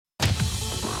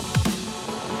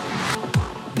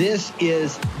This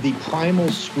is the primal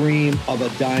scream of a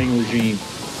dying regime.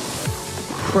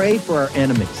 Pray for our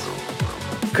enemies,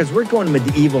 because we're going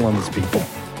medieval on these people.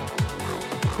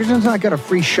 You're just not got a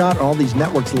free shot on all these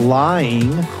networks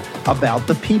lying about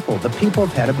the people. The people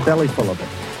have had a belly full of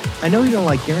it. I know you don't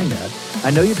like hearing that. I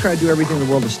know you try to do everything in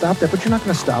the world to stop that, but you're not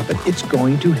going to stop it. It's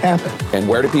going to happen. And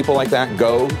where do people like that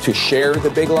go to share the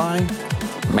big lie?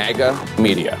 MAGA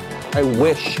media. I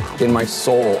wish in my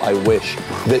soul, I wish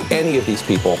that any of these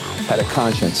people had a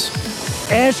conscience.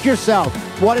 Ask yourself,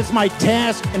 what is my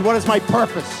task and what is my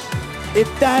purpose? If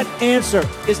that answer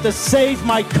is to save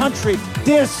my country,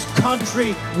 this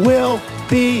country will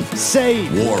be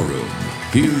saved. War Room.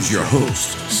 Here's your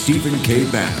host, Stephen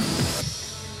K. Bannon.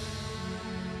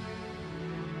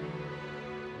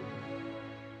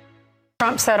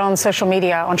 Trump said on social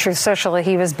media, on Truth Social,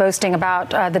 he was boasting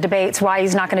about the debates, why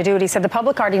he's not going to do it. He said, the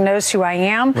public already knows who I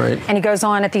am. Right. And he goes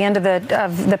on at the end of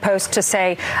the post to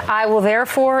say, I will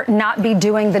therefore not be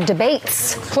doing the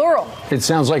debates, plural. It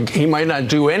sounds like he might not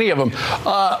do any of them.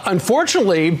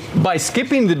 Unfortunately, by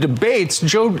skipping the debates,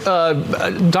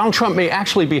 Donald Trump may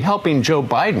actually be helping Joe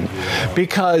Biden,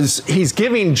 because he's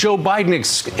giving Joe Biden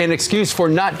an excuse for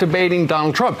not debating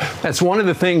Donald Trump. That's one of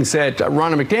the things that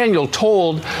Ronna McDaniel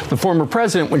told the former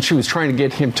president when she was trying to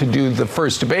get him to do the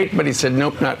first debate, but he said,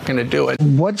 nope, not going to do it.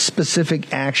 What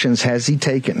specific actions has he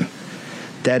taken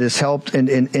that has helped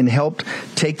and helped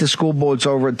take the school boards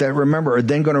over that, remember, are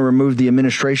then going to remove the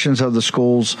administrations of the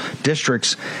schools,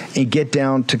 districts, and get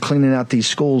down to cleaning out these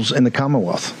schools in the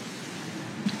Commonwealth?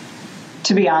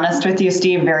 To be honest with you,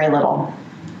 Steve, very little.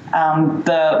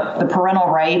 The parental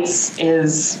rights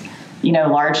is,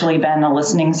 largely been a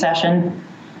listening session.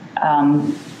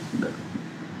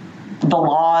 The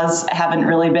laws haven't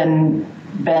really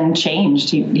been changed.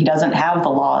 He doesn't have the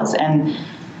laws, and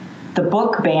the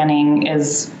book banning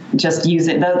is just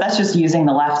using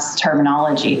the left's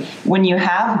terminology. When you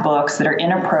have books that are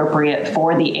inappropriate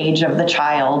for the age of the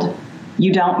child,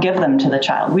 you don't give them to the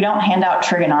child. We don't hand out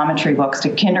trigonometry books to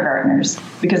kindergartners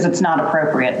because it's not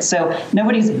appropriate. So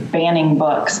nobody's banning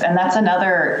books, and that's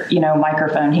another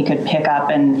microphone he could pick up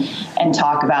and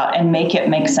talk about and make it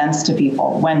make sense to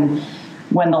people.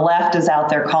 When the left is out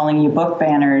there calling you book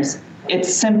banners,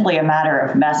 it's simply a matter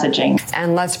of messaging.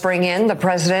 And let's bring in the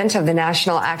president of the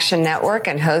National Action Network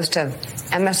and host of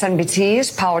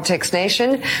MSNBC's Politics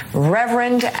Nation,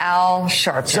 Reverend Al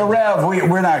Sharpton. So, Rev,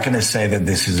 we're not going to say that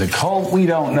this is a cult. We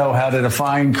don't know how to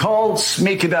define cults.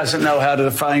 Mika doesn't know how to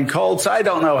define cults. I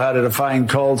don't know how to define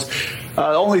cults. The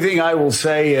only thing I will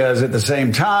say is, at the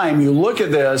same time, you look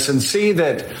at this and see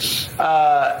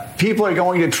that people are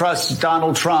going to trust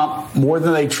Donald Trump more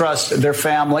than they trust their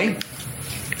family.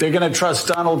 They're going to trust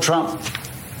Donald Trump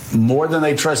more than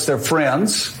they trust their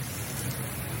friends.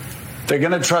 They're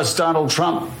going to trust Donald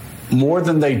Trump more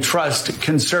than they trust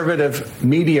conservative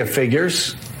media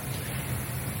figures.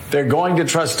 They're going to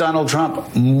trust Donald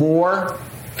Trump more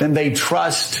than they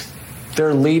trust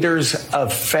their leaders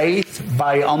of faith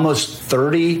by almost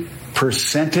 30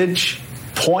 percentage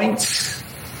points,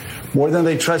 more than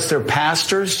they trust their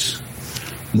pastors,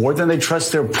 more than they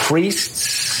trust their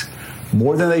priests,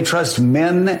 more than they trust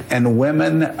men and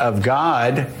women of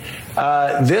God.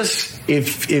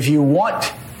 If you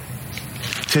want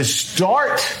to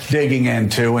start digging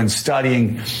into and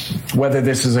studying whether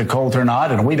this is a cult or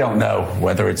not, and we don't know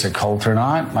whether it's a cult or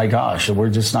not, my gosh, we're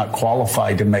just not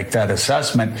qualified to make that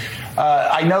assessment.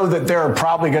 I know that there are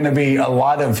probably going to be a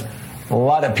lot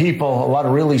of people, a lot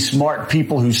of really smart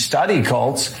people who study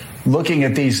cults looking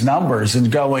at these numbers and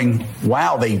going,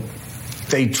 wow,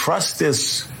 they trust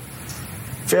this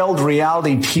failed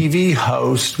reality TV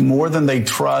host more than they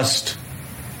trust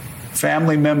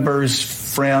family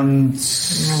members,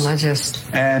 friends,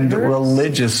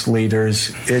 religious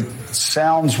leaders. It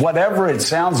sounds, whatever it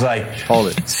sounds like. Hold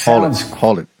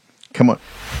it. Come on.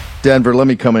 Denver, let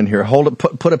me come in here. Hold it.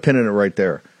 Put a pin in it right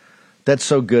there. That's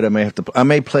so good. I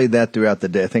may play that throughout the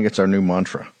day. I think it's our new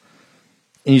mantra.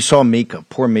 And you saw Mika,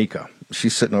 poor Mika.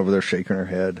 She's sitting over there shaking her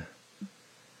head.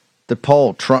 The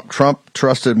poll, Trump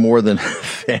trusted more than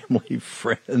family,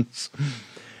 friends,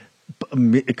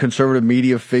 conservative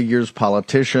media figures,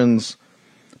 politicians,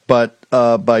 but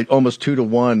by almost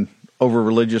 2-1 over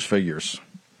religious figures.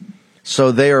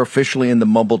 So they are officially in the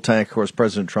mumble tank. Of course,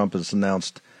 President Trump has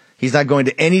announced he's not going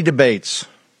to any debates.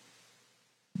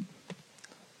 I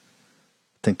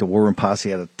think the War Room Posse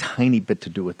had a tiny bit to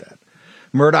do with that.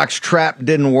 Murdoch's trap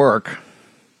didn't work.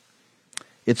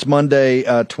 It's Monday,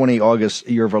 20 August,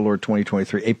 year of our Lord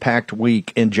 2023, a packed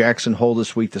week in Jackson Hole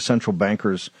this week. The central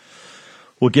bankers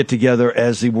will get together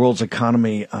as the world's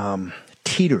economy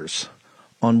teeters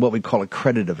on what we call a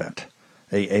credit event.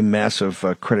 a massive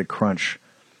credit crunch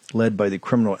led by the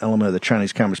criminal element of the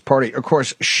Chinese Communist Party. Of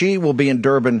course, Xi will be in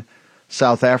Durban,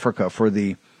 South Africa, for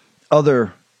the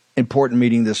other important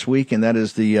meeting this week, and that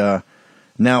is the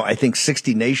now, I think,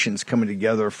 60 nations coming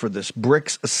together for this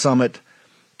BRICS summit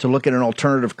to look at an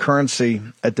alternative currency.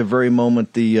 At the very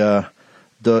moment, the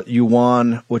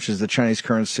yuan, which is the Chinese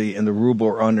currency, and the ruble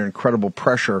are under incredible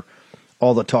pressure.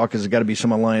 All the talk is there's got to be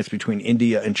some alliance between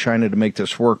India and China to make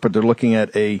this work, but they're looking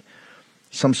at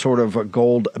some sort of a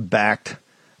gold-backed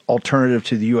alternative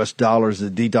to the U.S. dollars.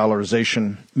 The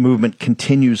de-dollarization movement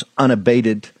continues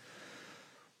unabated,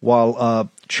 while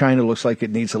China looks like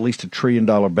it needs at least $1 trillion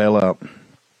bailout.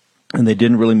 And they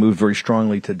didn't really move very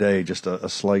strongly today, just a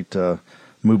slight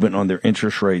movement on their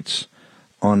interest rates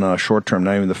on short term,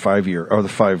 not even the 5-year, or the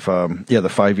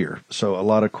 5-year. So a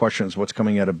lot of questions, what's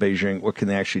coming out of Beijing, what can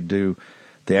they actually do?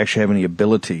 They actually have any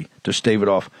ability to stave it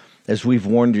off. As we've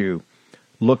warned you,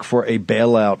 look for a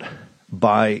bailout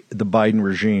by the Biden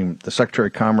regime. The Secretary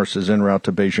of Commerce is en route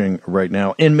to Beijing right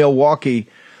now. In Milwaukee,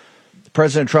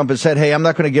 President Trump has said, hey, I'm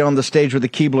not going to get on the stage with the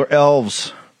Keebler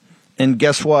elves. And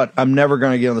guess what? I'm never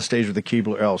going to get on the stage with the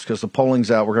Keebler elves because the polling's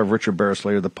out. We're going to have Richard Barris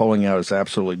later. The polling out is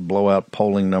absolutely blowout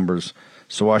polling numbers.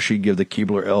 So why should you give the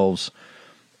Keebler elves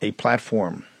a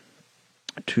platform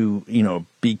to,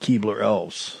 be Keebler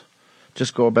elves?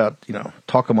 Just go about,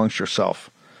 talk amongst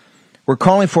yourself. We're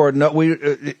calling for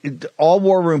all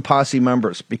War Room Posse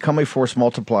members, become a force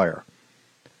multiplier.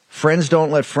 Friends don't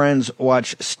let friends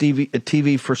watch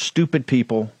TV for stupid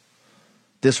people.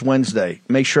 This Wednesday,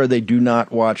 make sure they do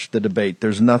not watch the debate.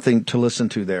 There's nothing to listen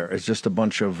to there. It's just a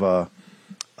bunch of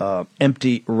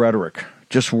empty rhetoric,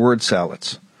 just word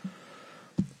salads.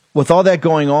 With all that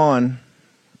going on,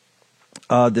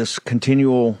 this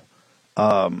continual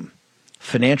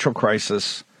financial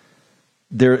crisis,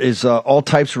 there is all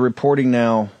types of reporting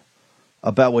now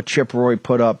about what Chip Roy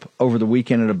put up over the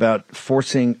weekend and about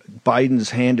forcing Biden's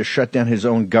hand to shut down his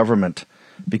own government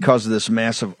because of this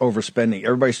massive overspending.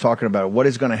 Everybody's talking about what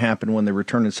is going to happen when they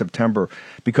return in September,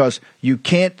 because you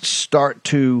can't start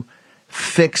to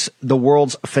fix the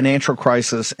world's financial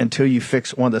crisis until you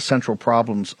fix one of the central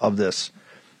problems of this.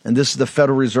 And this is the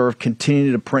Federal Reserve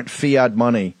continuing to print fiat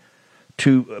money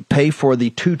to pay for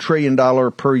the $2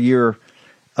 trillion per year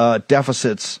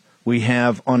deficits we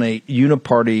have on a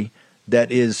uniparty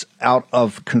that is out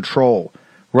of control.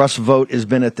 Russ Vought has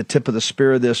been at the tip of the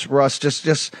spear of this. Russ,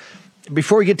 just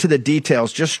before we get to the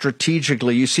details, just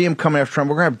strategically, you see him coming after Trump.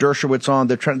 We're going to have Dershowitz on.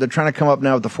 They're trying to come up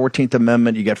now with the 14th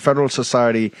Amendment. You got Federalist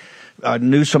Society.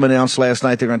 Newsom announced last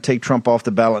night they're going to take Trump off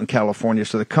the ballot in California.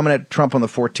 So they're coming at Trump on the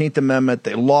 14th Amendment.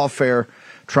 The lawfare.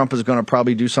 Trump is going to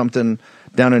probably do something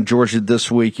down in Georgia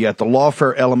this week. You got the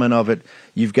lawfare element of it.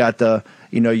 You've got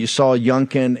you saw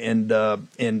Youngkin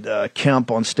and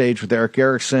Kemp on stage with Eric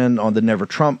Erickson on the Never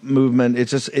Trump movement.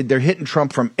 It's just they're hitting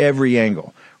Trump from every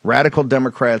angle. Radical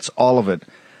Democrats, all of it.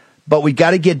 But we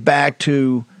got to get back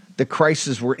to the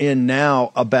crisis we're in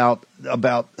now about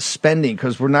spending,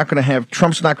 because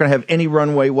Trump's not going to have any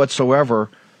runway whatsoever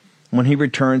when he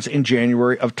returns in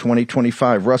January of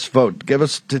 2025. Russ Vought,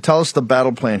 tell us the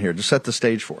battle plan here. Just set the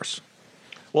stage for us.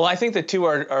 Well, I think the two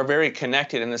are very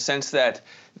connected in the sense that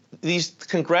these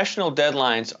congressional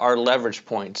deadlines are leverage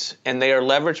points, and they are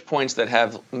leverage points that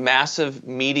have massive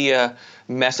media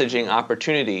messaging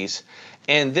opportunities.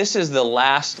 And this is the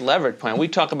last leverage point. We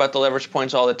talk about the leverage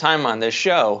points all the time on this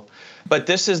show, but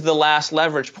this is the last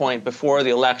leverage point before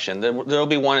the election. There will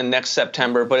be one in next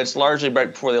September, but it's largely right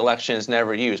before the election is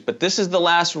never used. But this is the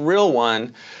last real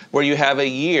one where you have a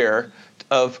year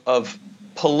of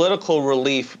political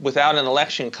relief without an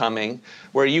election coming,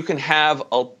 where you can have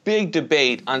a big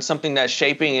debate on something that's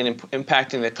shaping and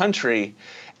impacting the country.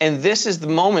 And this is the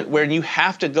moment where you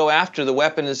have to go after the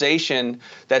weaponization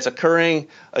that's occurring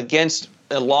against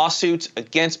lawsuits,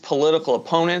 against political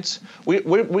opponents.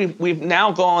 We've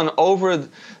now gone over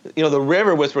the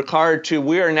river with regard to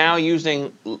we are now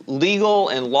using legal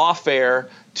and lawfare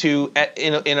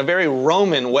in a very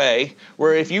Roman way,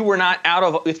 where if you were not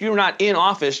in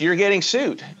office, you're getting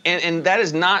sued, and that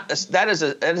is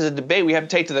a debate we have to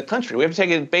take to the country. We have to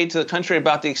take a debate to the country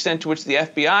about the extent to which the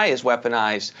FBI is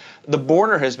weaponized, the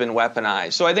border has been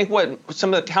weaponized. So I think what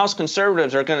some of the House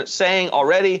conservatives are saying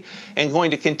already and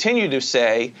going to continue to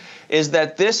say is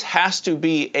that this has to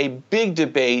be a big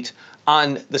debate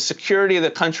on the security of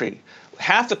the country.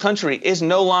 Half the country is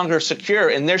no longer secure,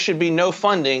 and there should be no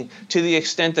funding to the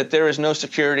extent that there is no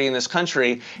security in this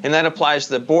country. And that applies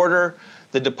to the border,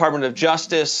 the Department of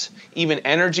Justice, even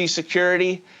energy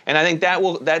security. And I think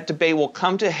that debate will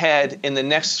come to head in the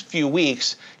next few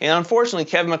weeks. And unfortunately,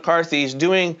 Kevin McCarthy is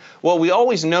doing what we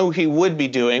always know he would be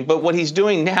doing, but what he's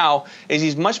doing now is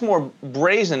he's much more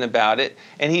brazen about it.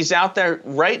 And he's out there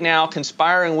right now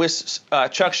conspiring with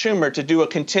Chuck Schumer to do a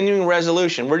continuing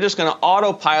resolution. We're just going to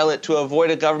autopilot to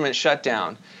avoid a government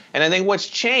shutdown. And I think what's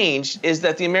changed is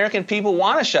that the American people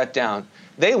want to shut down.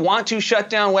 They want to shut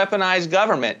down weaponized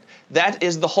government. That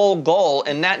is the whole goal,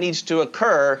 and that needs to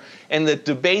occur. And the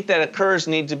debate that occurs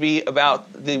needs to be about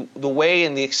the way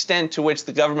and the extent to which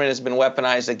the government has been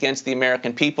weaponized against the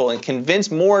American people, and convince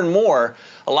more and more.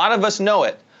 A lot of us know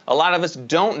it. A lot of us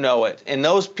don't know it. And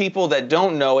those people that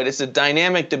don't know it, it's a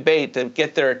dynamic debate to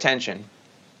get their attention.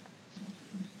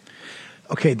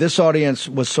 Okay, this audience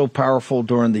was so powerful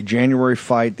during the January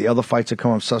fight, the other fights that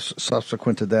come up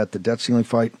subsequent to that, the debt ceiling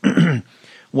fight.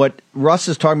 What Russ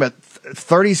is talking about,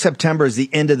 30 September is the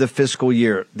end of the fiscal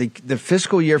year. The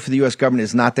fiscal year for the U.S. government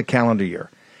is not the calendar year.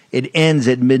 It ends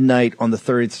at midnight on the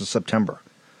 30th of September.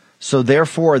 So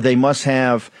therefore, they must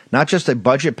have not just a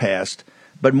budget passed,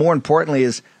 but more importantly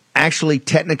is actually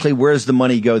technically where does the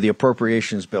money go, the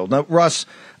appropriations bill. Now, Russ,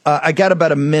 I got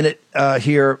about a minute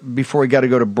here before we got to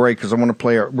go to break because I want to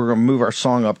play we're going to move our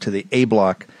song up to the A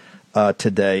block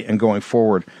today and going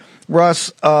forward.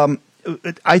 Russ,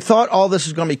 I thought all this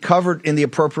was going to be covered in the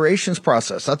appropriations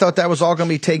process. I thought that was all going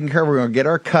to be taken care of. We're going to get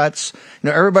our cuts.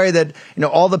 Everybody that,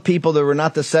 all the people that were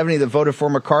not the 70 that voted for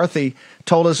McCarthy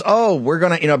told us, oh, we're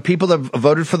going to, people that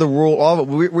voted for the rule,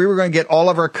 we were going to get all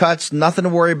of our cuts, nothing to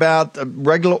worry about,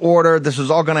 regular order. This was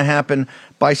all going to happen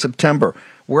by September.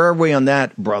 Where are we on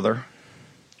that, brother?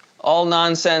 All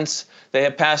nonsense. They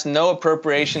have passed no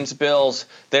appropriations bills.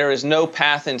 There is no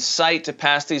path in sight to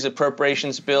pass these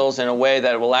appropriations bills in a way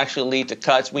that will actually lead to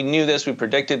cuts. We knew this. We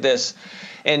predicted this.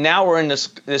 And now we're in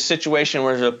this situation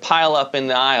where there's a pile up in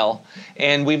the aisle,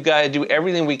 and we've got to do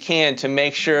everything we can to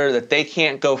make sure that they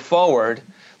can't go forward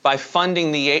by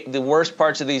funding the worst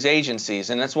parts of these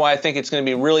agencies. And that's why I think it's going to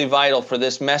be really vital for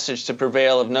this message to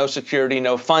prevail of no security,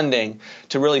 no funding,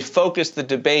 to really focus the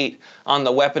debate on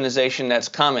the weaponization that's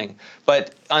coming.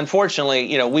 But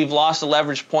unfortunately, we've lost the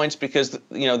leverage points because, the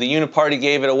uniparty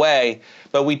gave it away.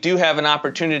 But we do have an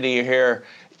opportunity here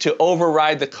to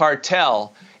override the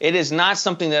cartel. It is not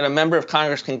something that a member of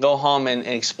Congress can go home and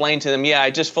explain to them,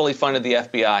 I just fully funded the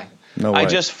FBI. No way. I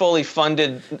just fully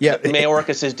funded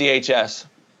Mayorkas's DHS.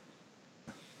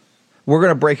 We're going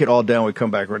to break it all down when we come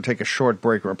back. We're going to take a short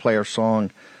break. We're going to play our song.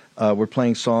 We're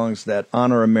playing songs that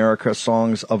honor America,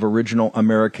 songs of original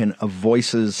American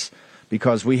voices,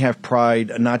 because we have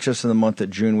pride, not just in the month of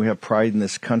June. We have pride in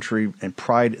this country and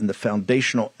pride in the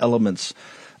foundational elements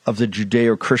of the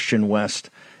Judeo-Christian West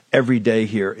every day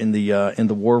here in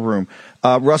the war room.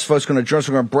 Russ Vought's going to join us.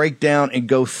 We're going to break down and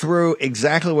go through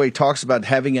exactly what he talks about,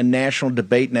 having a national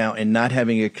debate now and not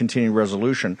having a continuing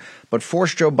resolution, but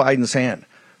force Joe Biden's hand.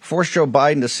 Force Joe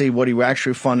Biden to see what he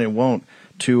actually fund and won't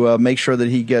to make sure that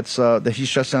he gets that he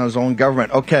shuts down his own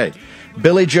government. Okay,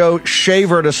 Billy Joe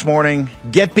Shaver this morning.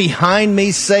 Get Behind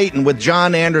Me, Satan, with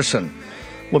John Anderson.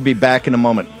 We'll be back in a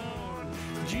moment.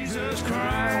 Jesus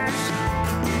Christ,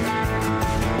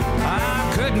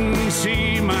 I couldn't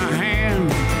see my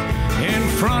hand in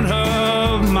front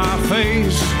of my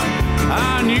face.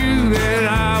 I knew that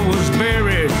I was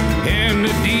buried in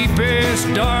the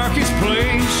deepest, darkest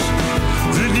place.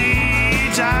 The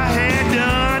deeds I had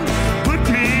done put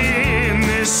me in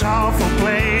this awful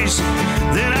place.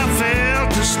 Then I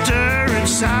felt a stir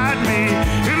inside me,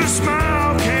 and a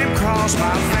smile came across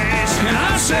my face. And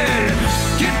I said,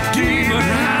 get thee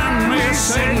behind me,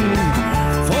 Satan,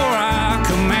 for I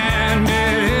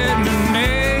commanded in the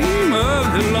name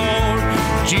of the Lord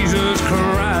Jesus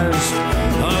Christ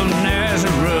of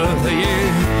Nazareth.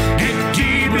 Yeah, get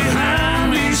thee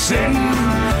behind me, Satan,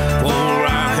 for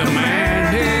I commanded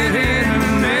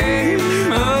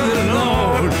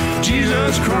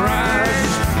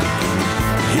Christ.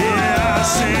 Yeah, I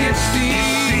say it's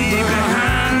thee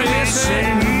behind me,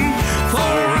 Satan, for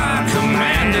I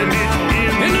commanded it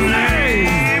in the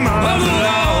name of the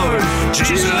Lord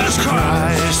Jesus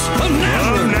Christ of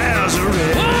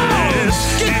Nazareth. Oh,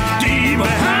 get thee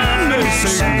behind me,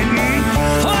 Satan,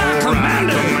 for I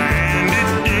commanded it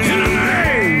in the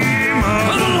name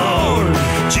of the Lord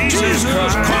Jesus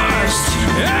Christ.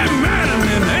 Amen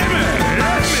and amen.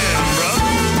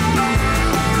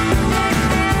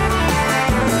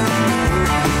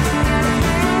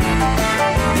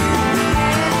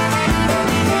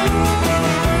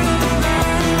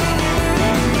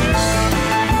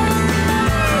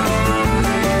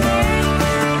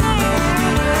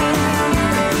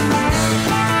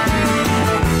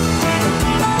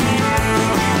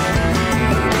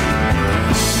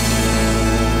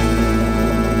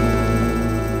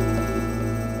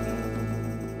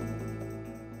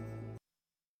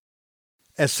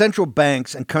 As central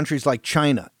banks in countries like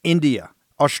China, India,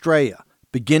 Australia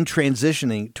begin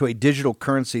transitioning to a digital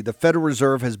currency, the Federal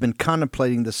Reserve has been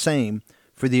contemplating the same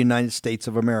for the United States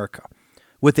of America.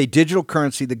 With a digital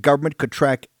currency, the government could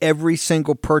track every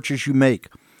single purchase you make.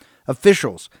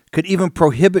 Officials could even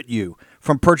prohibit you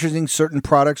from purchasing certain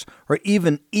products or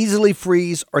even easily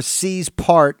freeze or seize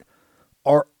part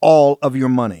or all of your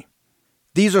money.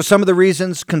 These are some of the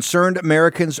reasons concerned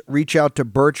Americans reach out to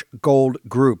Birch Gold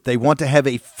Group. They want to have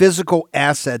a physical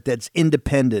asset that's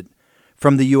independent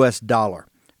from the U.S. dollar.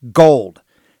 Gold,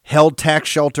 held tax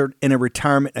sheltered in a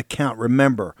retirement account.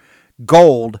 Remember,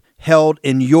 gold held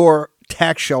in your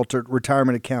tax sheltered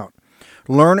retirement account.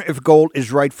 Learn if gold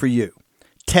is right for you.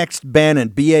 Text Bannon,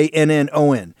 Bannon,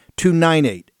 to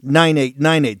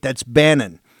 989898. That's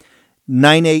Bannon,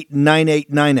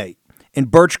 989898. And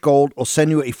Birch Gold will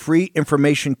send you a free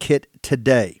information kit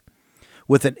today.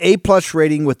 With an A-plus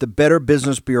rating with the Better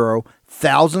Business Bureau,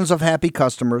 thousands of happy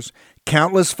customers,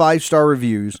 countless 5-star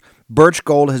reviews, Birch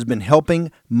Gold has been helping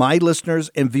my listeners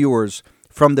and viewers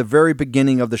from the very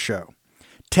beginning of the show.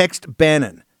 Text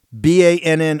Bannon,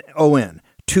 Bannon,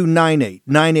 to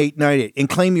 989898 and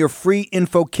claim your free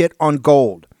info kit on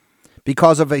gold.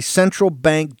 Because of a central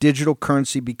bank digital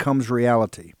currency becomes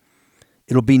reality,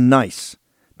 it'll be nice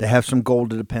to have some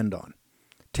gold to depend on.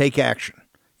 Take action.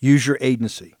 Use your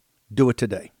agency. Do it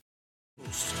today.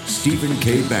 Stephen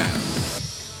K. Bannon.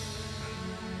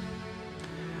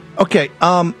 Okay,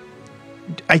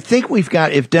 I think we've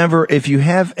got, if you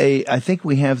have I think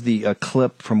we have the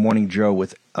clip from Morning Joe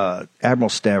with Admiral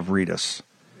Stavridis.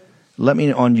 Let me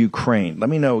know on Ukraine.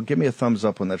 Let me know. Give me a thumbs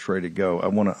up when that's ready to go. I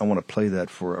want to play that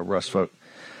for Russ Vogt.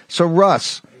 So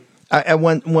Russ,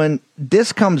 when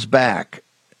this comes back,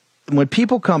 when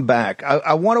people come back,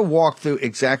 I want to walk through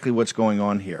exactly what's going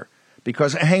on here.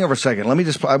 Because, hang on a second. I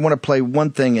want to play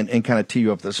one thing and kind of tee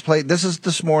you up. This is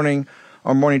this morning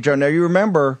on Morning Joe. Now, you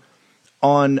remember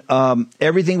on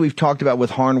everything we've talked about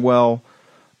with Harnwell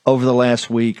over the last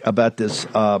week about this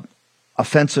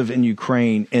offensive in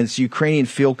Ukraine, and it's Ukrainian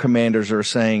field commanders are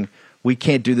saying, we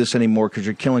can't do this anymore because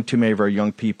you're killing too many of our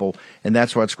young people, and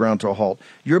that's why it's ground to a halt.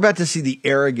 You're about to see the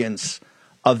arrogance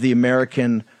of the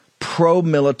American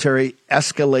pro-military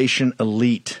escalation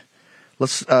elite.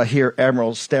 Let's hear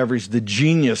Admiral Stavridis, the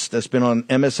genius that's been on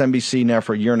MSNBC now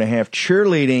for a year and a half,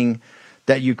 cheerleading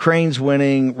that Ukraine's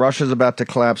winning, Russia's about to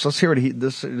collapse. Let's hear what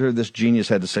this genius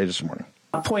had to say this morning.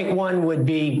 Point one would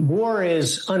be war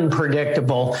is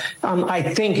unpredictable. I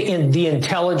think the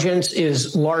intelligence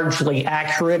is largely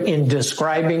accurate in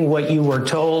describing what you were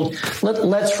told.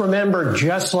 Let's remember,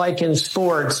 just like in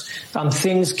sports,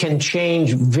 things can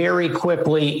change very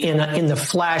quickly in the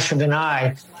flash of an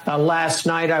eye. Last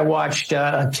night, I watched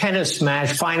a tennis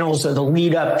match, finals of the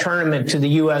lead-up tournament to the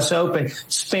U.S. Open.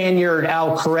 Spaniard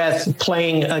Alcaraz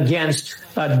playing against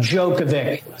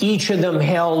Djokovic. Each of them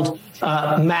held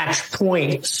match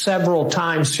point several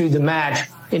times through the match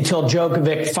until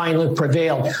Djokovic finally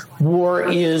prevailed. War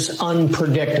is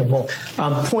unpredictable.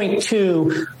 Point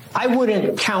two, I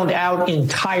wouldn't count out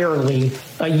entirely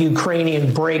a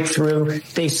Ukrainian breakthrough.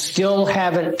 They still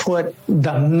haven't put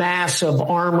the massive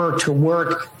armor to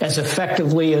work as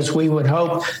effectively as we would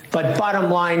hope. But bottom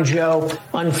line, Joe,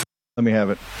 let me have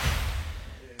it.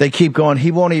 They keep going.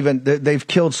 He won't even. They've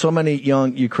killed so many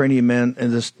young Ukrainian men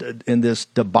in this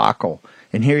debacle,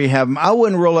 and here you have them. I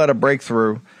wouldn't rule out a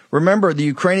breakthrough. Remember, the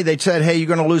Ukrainians, they said, hey, you're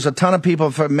going to lose a ton of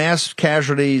people for mass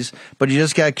casualties, but you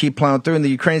just got to keep plowing through. And the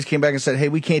Ukrainians came back and said, hey,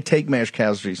 we can't take mass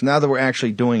casualties now that we're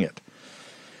actually doing it.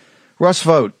 Russ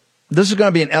Vogt, this is going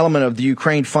to be an element of the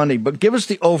Ukraine funding, but give us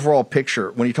the overall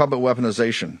picture when you talk about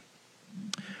weaponization.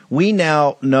 We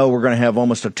now know we're going to have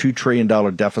almost a $2 trillion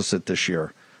deficit this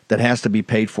year that has to be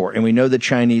paid for. And we know the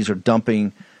Chinese are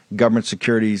dumping government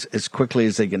securities as quickly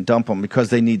as they can dump them because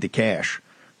they need the cash,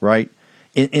 right?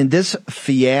 In this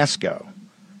fiasco,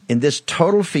 in this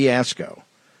total fiasco,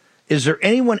 is there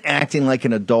anyone acting like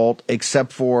an adult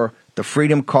except for the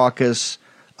Freedom Caucus,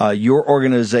 your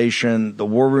organization, the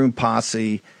War Room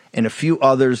Posse, and a few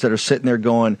others that are sitting there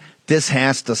going, this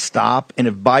has to stop? And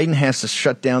if Biden has to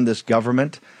shut down this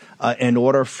government in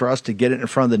order for us to get it in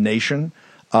front of the nation,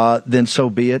 then so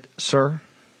be it, sir?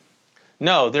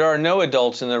 No, there are no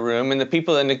adults in the room, and the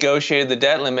people that negotiated the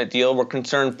debt limit deal were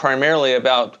concerned primarily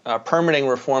about permitting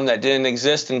reform that didn't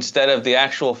exist instead of the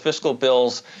actual fiscal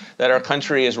bills that our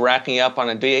country is racking up on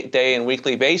a day and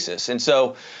weekly basis. And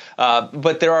so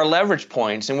But there are leverage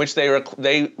points in which they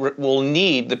will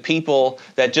need the people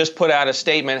that just put out a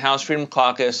statement, House Freedom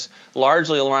Caucus,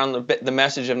 largely around the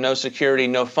message of no security,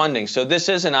 no funding. So this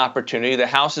is an opportunity. The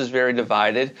House is very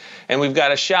divided, and we've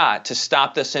got a shot to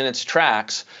stop this in its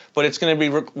tracks. But it's going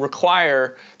to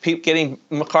require getting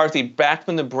McCarthy back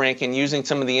from the brink and using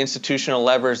some of the institutional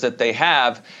levers that they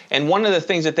have. And one of the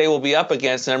things that they will be up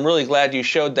against, and I'm really glad you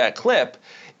showed that clip,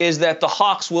 is that the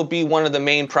hawks will be one of the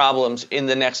main problems in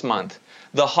the next month.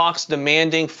 The hawks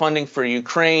demanding funding for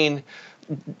Ukraine,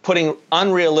 putting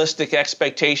unrealistic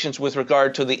expectations with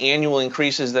regard to the annual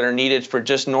increases that are needed for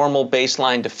just normal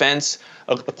baseline defense.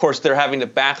 Of course, they're having to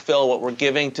backfill what we're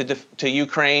giving to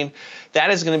Ukraine. That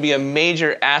is going to be a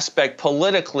major aspect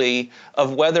politically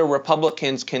of whether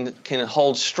Republicans can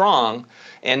hold strong.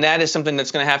 And that is something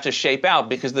that's going to have to shape out,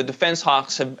 because the defense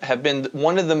hawks have been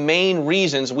one of the main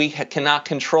reasons we cannot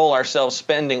control ourselves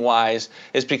spending-wise,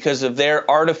 is because of their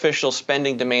artificial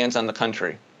spending demands on the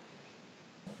country.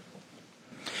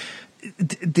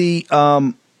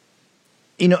 And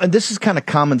this is kind of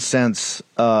common sense.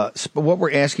 But what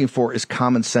we're asking for is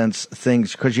common sense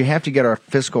things, because you have to get our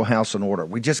fiscal house in order.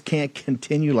 We just can't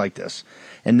continue like this.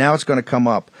 And now it's going to come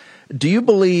up. Do you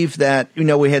believe that,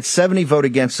 we had 70 vote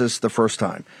against this the first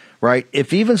time, right?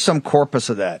 If even some corpus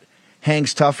of that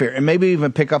hangs tough here, and maybe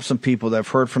even pick up some people that have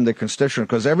heard from their constituents,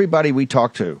 because everybody we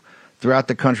talk to throughout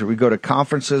the country, we go to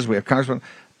conferences, we have congressmen,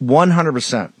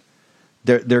 100%.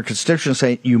 Their constituents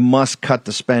saying you must cut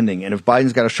the spending, and if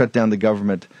Biden's got to shut down the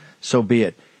government, so be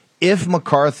it. If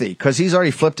McCarthy, because he's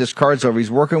already flipped his cards over, he's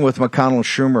working with McConnell and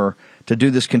Schumer to do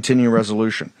this continuing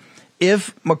resolution.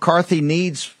 If McCarthy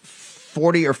needs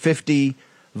 40 or 50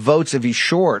 votes, if he's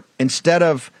short, instead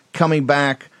of coming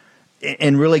back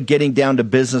and really getting down to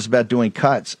business about doing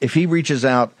cuts, if he reaches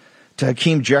out to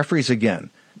Hakeem Jeffries again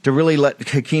to really let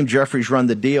Hakeem Jeffries run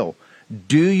the deal,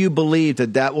 do you believe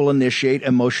that will initiate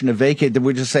a motion to vacate? That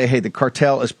we just say, hey, the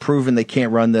cartel has proven they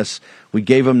can't run this. We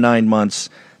gave them 9 months.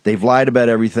 They've lied about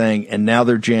everything, and now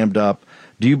they're jammed up.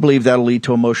 Do you believe that'll lead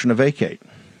to a motion to vacate?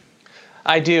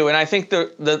 I do, and I think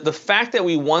the fact that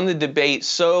we won the debate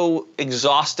so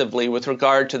exhaustively with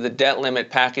regard to the debt limit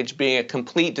package being a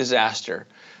complete disaster,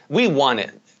 we won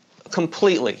it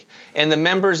completely. And the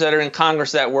members that are in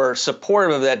Congress that were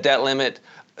supportive of that debt limit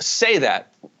say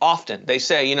that often. They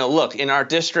say, look, in our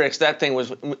districts, that thing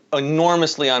was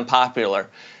enormously unpopular.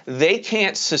 They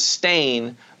can't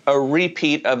sustain a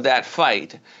repeat of that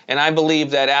fight. And I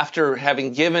believe that after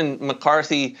having given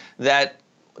McCarthy that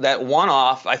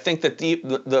one-off, I think that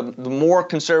the more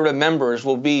conservative members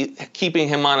will be keeping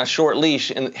him on a short leash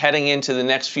and heading into the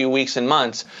next few weeks and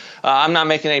months. I'm not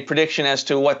making a prediction as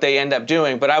to what they end up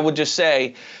doing, but I would just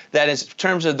say that in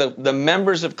terms of the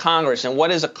members of Congress and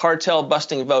what is a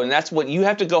cartel-busting vote, and that's what you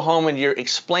have to go home and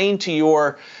explain to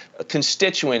your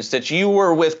constituents, that you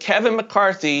were with Kevin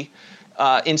McCarthy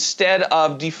instead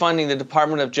of defunding the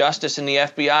Department of Justice and the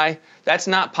FBI. That's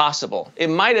not possible. It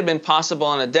might have been possible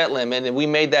on a debt limit, and we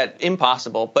made that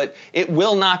impossible, but it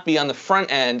will not be on the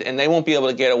front end, and they won't be able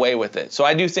to get away with it. So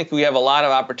I do think we have a lot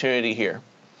of opportunity here.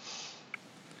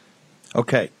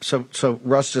 Okay, so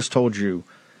Russ just told you,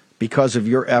 because of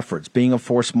your efforts, being a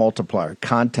force multiplier,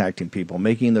 contacting people,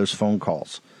 making those phone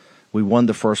calls, we won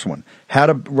the first one.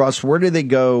 Russ, where do they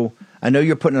go? I know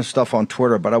you're putting this stuff on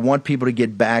Twitter, but I want people to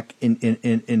get back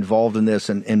involved in this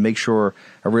and make sure.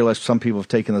 I realize some people have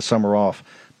taken the summer off,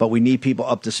 but we need people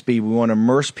up to speed. We want to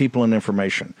immerse people in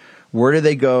information. Where do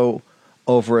they go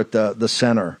over at the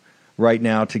center right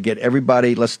now to get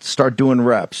everybody? Let's start doing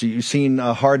reps. You've seen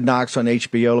Hard Knocks on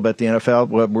HBO about the NFL.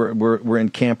 We're in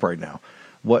camp right now.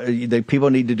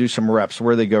 People need to do some reps.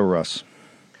 Where do they go, Russ?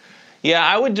 Yeah,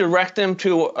 I would direct them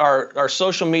to our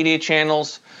social media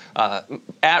channels,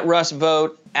 at Russ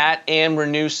Vote, at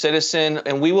Renew Citizen,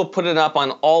 and we will put it up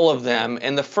on all of them.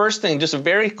 And the first thing, just a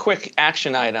very quick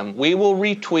action item, we will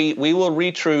retweet, we will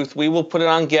retruth, we will put it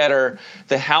on Getter,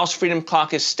 the House Freedom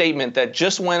Caucus statement that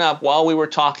just went up while we were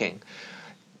talking.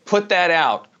 Put that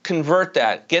out. Convert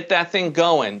that, get that thing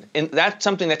going. And that's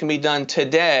something that can be done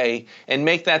today and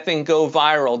make that thing go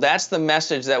viral. That's the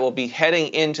message that will be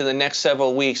heading into the next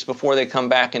several weeks before they come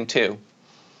back in two.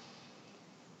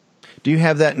 Do you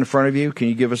have that in front of you? Can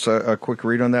you give us a quick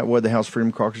read on that? What did the House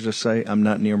Freedom Caucus just say? I'm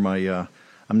not near my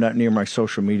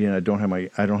social media, and I don't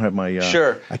have my.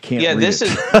 Sure. I can't. Yeah, read this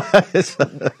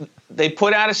it. they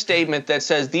put out a statement that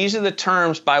says these are the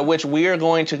terms by which we are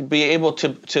going to be able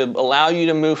to allow you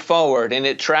to move forward. And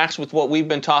it tracks with what we've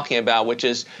been talking about, which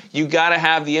is you got to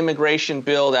have the immigration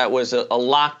bill that was a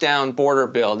lockdown border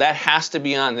bill. That has to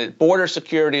be on. The border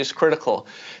security is critical.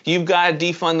 You've got to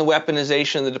defund the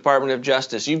weaponization of the Department of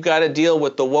Justice. You've got to deal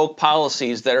with the woke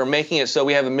policies that are making it so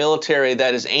we have a military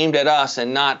that is aimed at us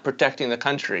and not protecting the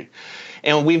country.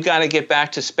 And we've got to get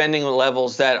back to spending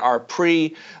levels that are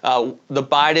pre the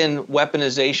Biden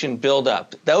weaponization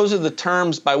buildup. Those are the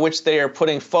terms by which they are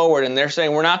putting forward. And they're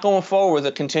saying we're not going forward with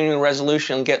a continuing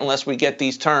resolution unless we get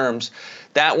these terms.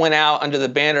 That went out under the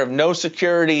banner of no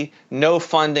security, no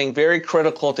funding, very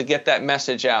critical to get that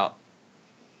message out.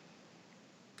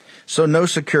 So no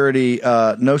security,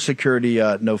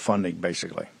 no funding,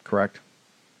 basically, correct?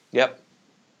 Yep.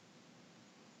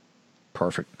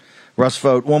 Perfect. Russ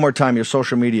Vought, one more time, your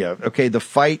social media. Okay, the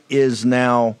fight is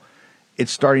now,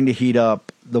 it's starting to heat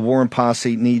up. The Warren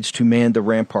Posse needs to man the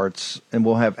ramparts, and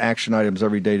we'll have action items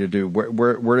every day to do.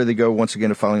 Where do they go, once again,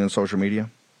 to following on social media?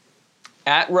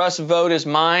 At Russ Vought is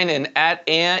mine, and at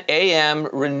AM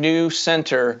Renew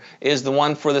Center is the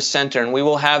one for the center. And we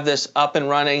will have this up and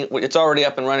running. It's already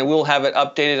up and running. We will have it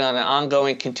updated on an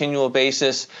ongoing, continual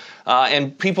basis.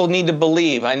 And people need to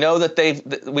believe. I know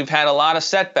that we've had a lot of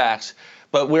setbacks,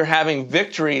 but we're having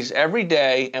victories every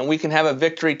day, and we can have a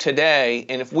victory today.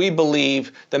 And if we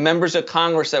believe, the members of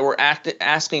Congress that were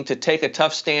asking to take a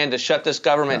tough stand to shut this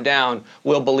government down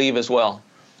will believe as well.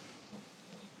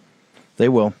 They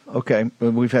will. Okay.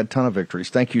 We've had a ton of victories.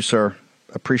 Thank you, sir.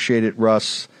 Appreciate it,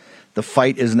 Russ. The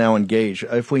fight is now engaged.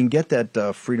 If we can get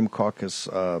that Freedom Caucus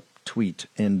tweet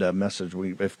and message,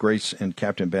 if Grace and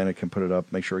Captain Bannock can put it up,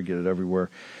 make sure we get it everywhere.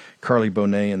 Carly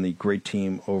Bonet and the great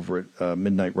team over at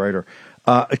Midnight Rider.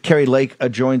 Carrie Lake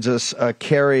joins us.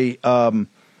 Carrie,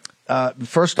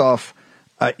 first off,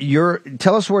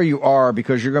 tell us where you are,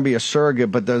 because you're going to be a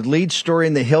surrogate, but the lead story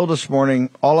in The Hill this morning,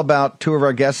 all about two of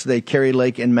our guests today, Carrie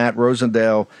Lake and Matt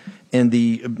Rosendale, and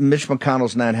Mitch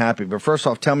McConnell's not happy. But first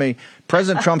off, tell me,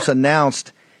 President Trump's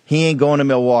announced he ain't going to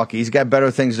Milwaukee. He's got better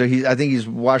things to do. I think he's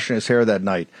washing his hair that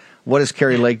night. What is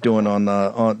Carrie Lake doing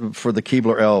for the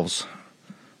Keebler Elves?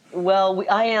 Well,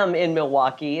 I am in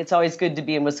Milwaukee. It's always good to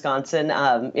be in Wisconsin.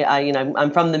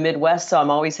 I'm from the Midwest, so I'm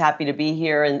always happy to be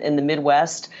here in the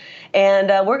Midwest. And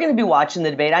we're going to be watching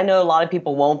the debate. I know a lot of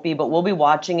people won't be, but we'll be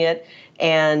watching it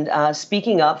and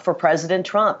speaking up for President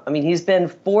Trump. I mean, he's been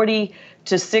 40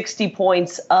 to 60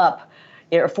 points up,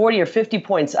 or 40 or 50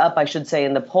 points up, I should say,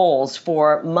 in the polls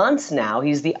for months now.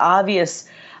 He's the obvious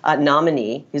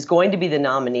nominee. He's going to be the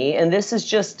nominee. And this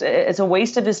is it's a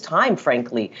waste of his time,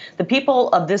 frankly. The people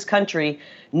of this country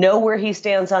know where he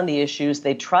stands on the issues.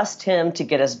 They trust him to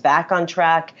get us back on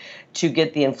track, to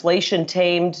get the inflation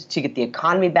tamed, to get the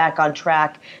economy back on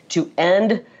track, to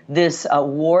end this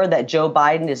war that Joe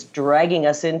Biden is dragging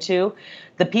us into.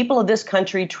 The people of this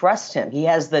country trust him. He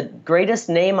has the greatest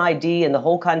name ID in the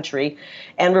whole country,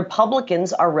 and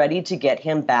Republicans are ready to get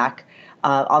him back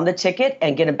on the ticket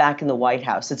and get him back in the White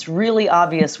House. It's really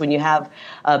obvious when you have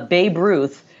Babe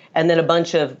Ruth and then a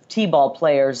bunch of T-ball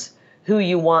players who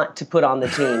you want to put on the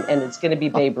team, and it's going to be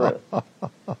Babe Ruth.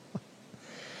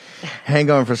 Hang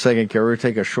on for a second, Carrie. We're going to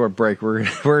take a short break. We're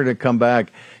going to come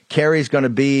back. Carrie's going to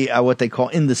be what they call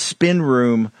in the spin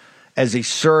room as a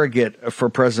surrogate for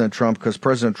President Trump, because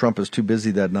President Trump is too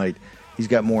busy that night. He's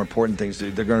got more important things to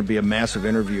do. They're going to be a massive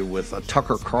interview with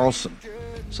Tucker Carlson.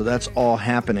 So that's all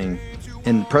happening.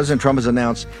 And President Trump has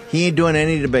announced he ain't doing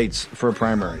any debates for a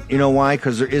primary. You know why?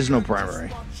 Because there is no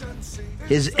primary.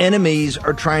 His enemies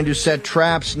are trying to set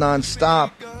traps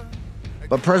nonstop.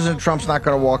 But President Trump's not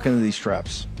going to walk into these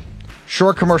traps.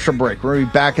 Short commercial break. We're going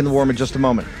to be back in the war room in just a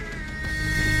moment.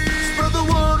 Spread the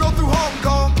word all through Hong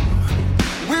Kong.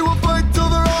 We will fight till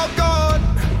they're all gone.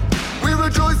 We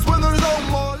rejoice when there's no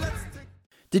more.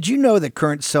 Did you know that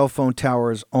current cell phone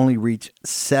towers only reach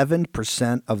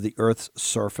 7% of the Earth's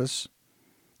surface?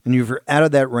 And if you're out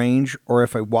of that range, or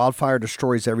if a wildfire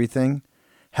destroys everything,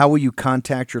 how will you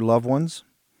contact your loved ones?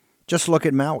 Just look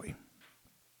at Maui.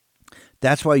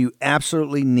 That's why you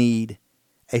absolutely need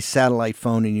a satellite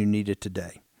phone, and you need it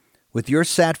today. With your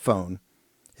sat phone,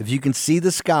 if you can see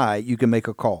the sky, you can make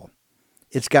a call.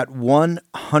 It's got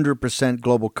 100%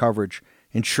 global coverage,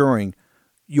 ensuring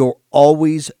you'll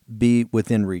always be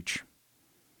within reach.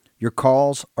 Your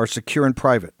calls are secure and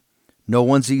private. No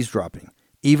one's eavesdropping.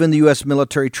 Even the U.S.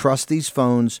 military trusts these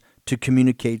phones to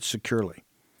communicate securely.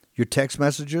 Your text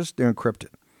messages, they're encrypted.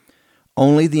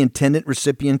 Only the intended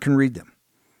recipient can read them.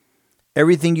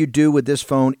 Everything you do with this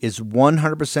phone is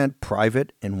 100%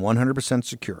 private and 100%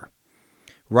 secure.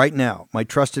 Right now, my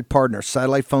trusted partner,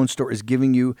 Satellite Phone Store, is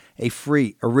giving you a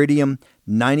free Iridium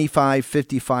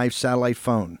 9555 satellite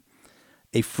phone,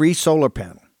 a free solar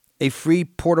panel, a free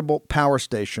portable power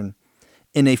station,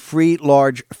 and a free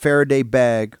large Faraday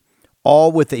bag,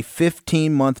 all with a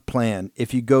 15-month plan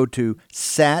if you go to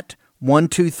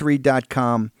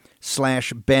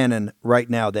sat123.com/Bannon right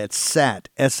now. That's sat,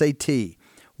 S-A-T,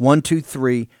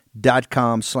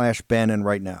 123.com/Bannon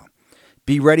right now.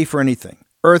 Be ready for anything.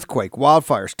 Earthquake,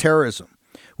 wildfires, terrorism,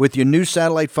 with your new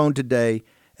satellite phone today,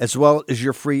 as well as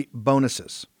your free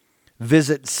bonuses.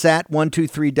 Visit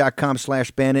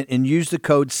sat123.com/Bannon and use the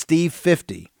code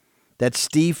STEVE50, that's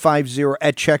Steve50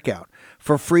 at checkout,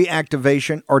 for free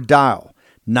activation, or dial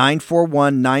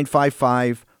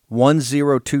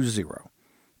 941-955-1020.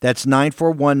 That's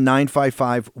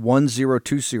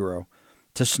 941-955-1020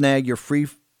 to snag your free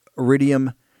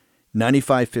Iridium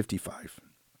 9555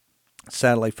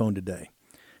 satellite phone today.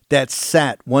 That's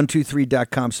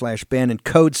sat123.com/Bannon,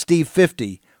 code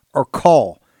STEVE50, or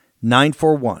call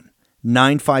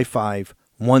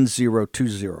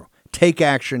 941-955-1020. Take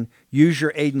action. Use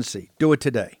your agency. Do it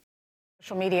today.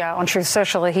 Social media on Truth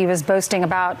Social, he was boasting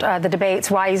about the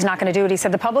debates, why he's not going to do it. He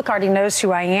said the public already knows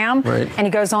who I am, right. And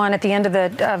he goes on at the end of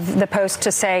the post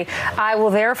to say, I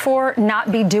will therefore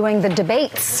not be doing the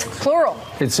debates, plural.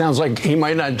 It sounds like he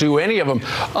might not do any of them.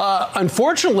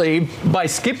 Unfortunately, by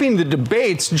skipping the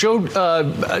debates,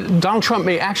 Donald Trump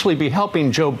may actually be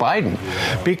helping Joe Biden,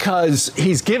 because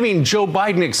he's giving Joe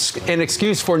Biden an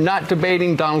excuse for not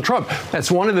debating Donald Trump. That's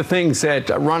one of the things that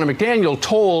Ronna McDaniel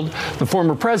told the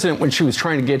former president when she was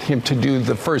trying to get him to do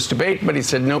the first debate, but he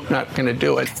said, nope, not going to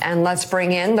do it. And let's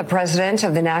bring in the president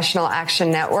of the National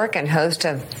Action Network and host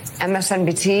of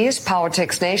MSNBC's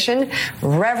Politics Nation,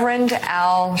 Reverend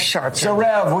Al Sharpton. So,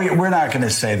 Rev, we're not going to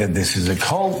say that this is a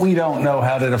cult. We don't know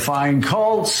how to define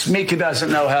cults. Mika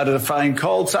doesn't know how to define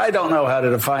cults. I don't know how to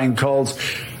define cults.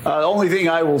 The only thing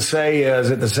I will say is,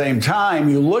 at the same time,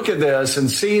 you look at this and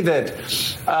see that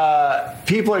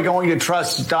people are going to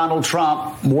trust Donald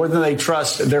Trump more than they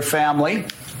trust their family.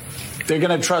 They're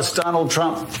going to trust Donald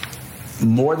Trump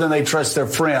more than they trust their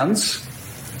friends.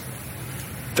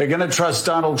 They're going to trust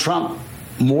Donald Trump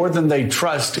more than they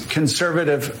trust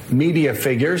conservative media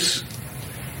figures.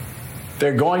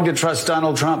 They're going to trust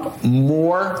Donald Trump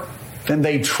more than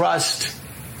they trust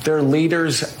their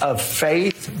leaders of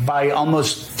faith by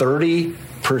almost 30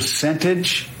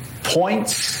 percentage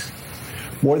points,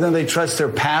 more than they trust their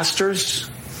pastors,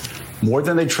 more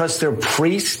than they trust their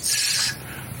priests,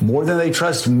 more than they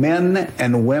trust men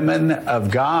and women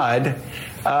of God.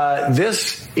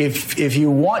 If you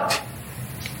want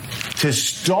to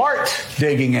start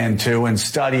digging into and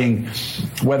studying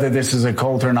whether this is a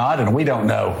cult or not, and we don't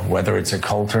know whether it's a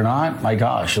cult or not, my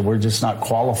gosh, we're just not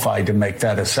qualified to make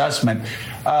that assessment.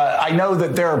 I know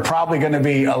that there are probably going to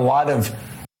be a lot of...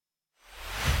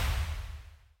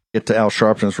 Get to Al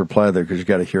Sharpton's reply there, because you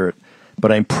got to hear it,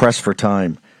 but I'm pressed for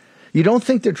time. You don't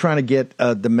think they're trying to get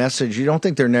the message, you don't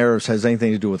think their narrative has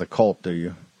anything to do with a cult, do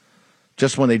you?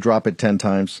 Just when they drop it 10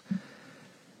 times.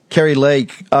 Carrie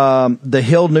Lake, the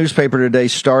Hill newspaper today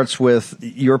starts with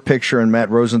your picture and Matt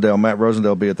Rosendale. Matt Rosendale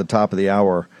will be at the top of the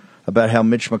hour, about how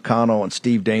Mitch McConnell and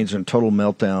Steve Daines are in total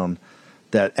meltdown,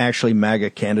 that actually MAGA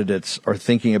candidates are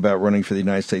thinking about running for the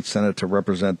United States Senate to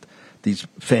represent these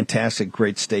fantastic,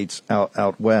 great states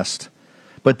out west.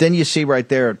 But then you see right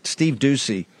there, Steve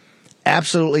Doocy,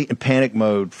 absolutely in panic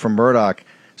mode from Murdoch,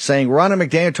 saying, Ronna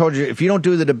McDaniel told you, if you don't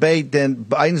do the debate, then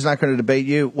Biden's not going to debate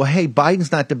you. Well, hey,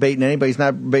 Biden's not debating anybody. He's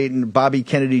not debating Bobby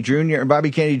Kennedy Jr., and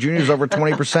Bobby Kennedy Jr. is over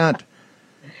 20%.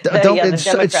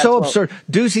 It's so absurd.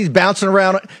 Doocy's bouncing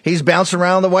around. He's bouncing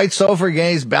around the white sofa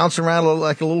again. He's bouncing around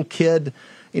like a little kid,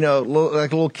 like a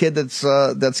little kid that's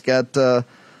got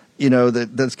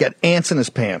ants in his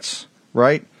pants,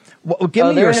 right? Well, give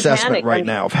me your assessment right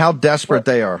now of how desperate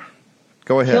they are.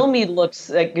 Go ahead. Kilmeade looks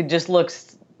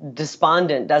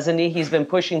despondent, doesn't he? He's been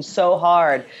pushing so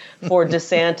hard for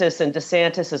DeSantis, and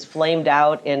DeSantis has flamed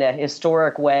out in a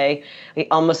historic way,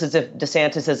 almost as if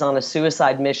DeSantis is on a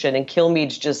suicide mission, and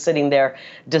Kilmeade's just sitting there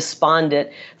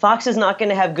despondent. Fox is not going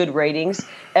to have good ratings.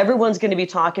 Everyone's going to be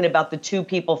talking about the two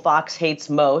people Fox hates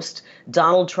most,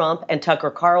 Donald Trump and Tucker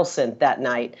Carlson, that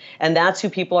night. And that's who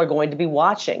people are going to be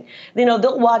watching.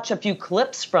 They'll watch a few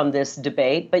clips from this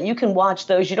debate, but you can watch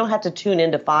those. You don't have to tune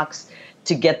into Fox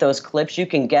to get those clips. You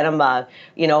can get them,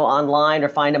 online or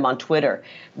find them on Twitter.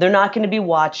 They're not going to be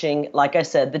watching, like I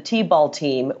said, the T-ball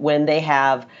team when they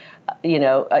have,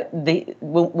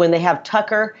 when they have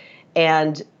Tucker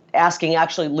and asking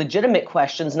actually legitimate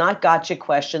questions, not gotcha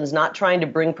questions, not trying to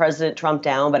bring President Trump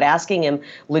down, but asking him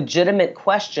legitimate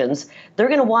questions. They're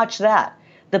going to watch that.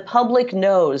 The public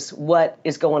knows what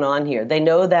is going on here. They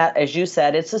know that, as you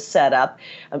said, it's a setup.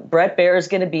 Bret Baier is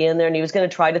going to be in there, and he was going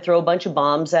to try to throw a bunch of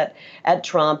bombs at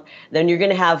Trump. Then you're going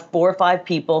to have 4 or 5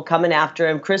 people coming after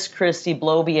him, Chris Christie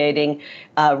bloviating,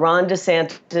 Ron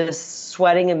DeSantis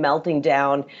sweating and melting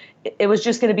down. It was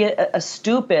just going to be a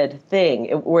stupid thing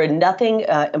where nothing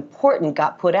important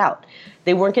got put out.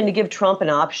 They weren't going to give Trump an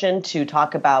option to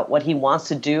talk about what he wants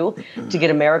to do to get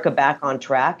America back on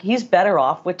track. He's better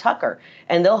off with Tucker.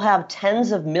 And they'll have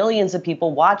tens of millions of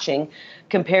people watching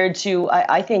compared to,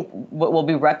 I think, what will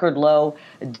be record low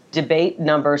debate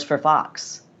numbers for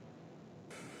Fox.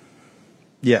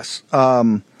 Yes.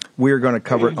 We're going to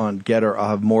cover it on Getter. I'll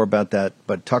have more about that.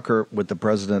 But Tucker with the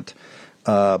president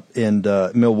in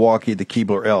Milwaukee, the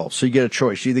Keebler Elves. So you get a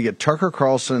choice. You either get Tucker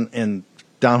Carlson and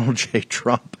Donald J.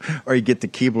 Trump, or you get the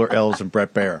Keebler Elves and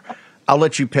Bret Baier. I'll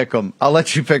let you pick them. No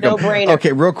brainer.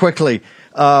 Okay, real quickly.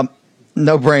 No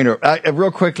brainer. Real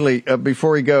quickly,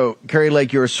 before we go, Kari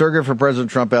Lake, you're a surrogate for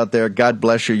President Trump out there. God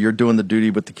bless you. You're doing the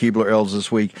duty with the Keebler Elves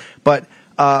this week. But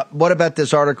what about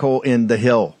this article in The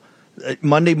Hill?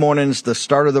 Monday mornings, the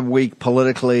start of the week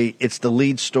politically, it's the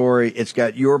lead story. It's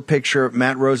got your picture,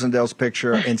 Matt Rosendale's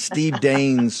picture, and Steve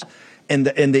Daines and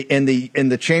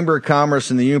the Chamber of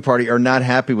Commerce and the Union Party are not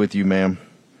happy with you, ma'am.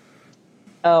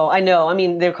 Oh, I know. I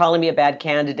mean, they're calling me a bad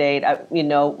candidate.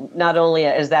 Not only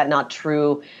is that not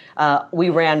true, we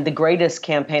ran the greatest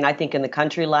campaign, I think, in the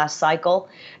country last cycle.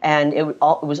 And it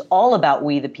was all about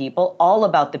we the people, all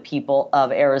about the people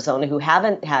of Arizona who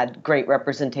haven't had great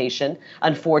representation,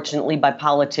 unfortunately, by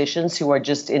politicians who are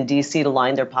just in D.C. to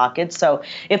line their pockets. So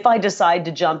if I decide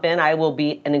to jump in, I will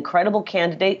be an incredible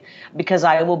candidate because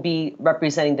I will be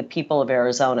representing the people of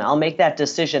Arizona. I'll make that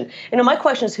decision. My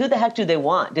question is, who the heck do they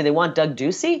want? Do they want Doug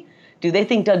Ducey? Do they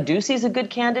think Doug Ducey is a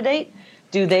good candidate?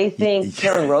 Do they think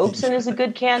Karen Robeson is a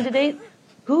good candidate?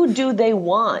 Who do they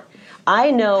want?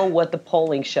 I know what the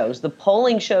polling shows. The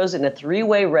polling shows in a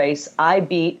 3-way race, I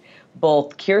beat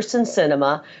both Kyrsten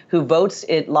Sinema, who votes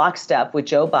in lockstep with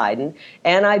Joe Biden,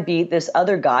 and I beat this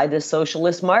other guy, this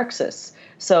socialist Marxist.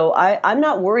 So I'm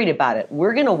not worried about it.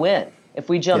 We're going to win if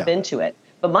we jump into it.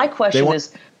 But my question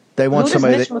is, who does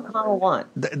Mitch McConnell want?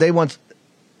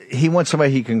 He wants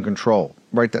somebody he can control,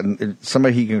 right?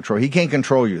 Somebody he can control. He can't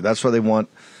control you. That's why they want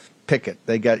Pickett.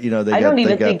 They got, I don't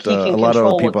even think he can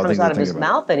control what comes out of his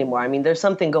mouth anymore. I mean, there's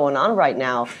something going on right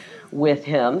now with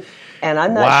him, and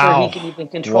I'm not sure he can even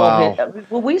control it.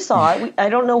 Well, we saw it. I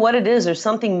don't know what it is. There's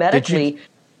something medically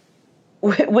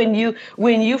when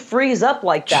you freeze up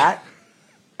like that,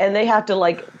 and they have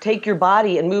to take your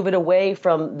body and move it away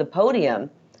from the podium.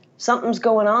 Something's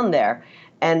going on there.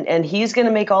 And he's going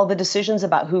to make all the decisions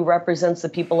about who represents the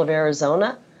people of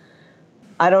Arizona?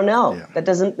 I don't know. Yeah. That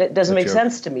doesn't make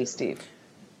sense to me, Steve.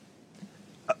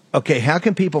 Okay, how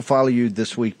can people follow you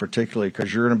this week, particularly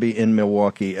because you're going to be in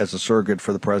Milwaukee as a surrogate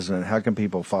for the president? How can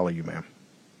people follow you, ma'am?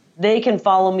 They can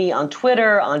follow me on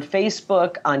Twitter, on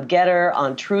Facebook, on Getter,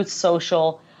 on Truth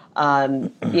Social.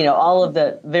 All of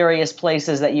the various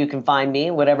places that you can find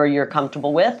me, whatever you're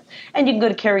comfortable with. And you can go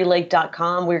to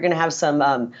KariLake.com. We're going to have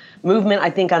some movement,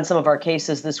 I think, on some of our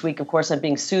cases this week. Of course, I'm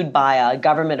being sued by a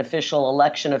government official,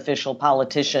 election official,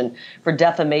 politician for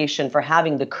defamation, for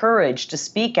having the courage to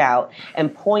speak out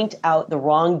and point out the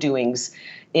wrongdoings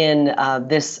in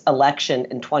this election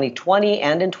in 2020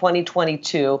 and in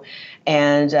 2022,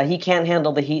 and he can't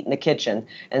handle the heat in the kitchen.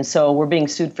 And so we're being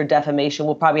sued for defamation.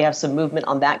 We'll probably have some movement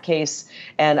on that case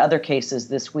and other cases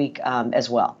this week as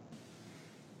well.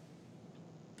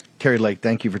 Kari Lake,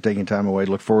 thank you for taking time away.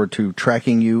 Look forward to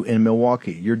tracking you in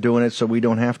Milwaukee. You're doing it so we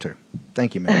don't have to.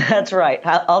 Thank you, man. That's right.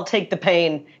 I'll take the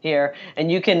pain here, and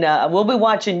you can. We'll be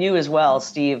watching you as well,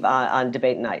 Steve, on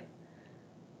debate night.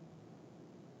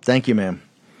 Thank you, ma'am.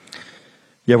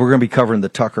 Yeah, we're going to be covering the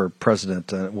Tucker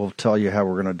president. We'll tell you how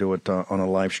we're going to do it on a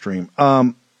live stream.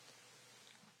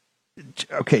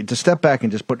 Okay, to step back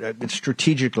and just put it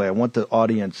strategically, I want the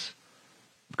audience,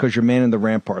 because you're manning the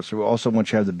ramparts, we also want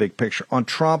you to have the big picture. On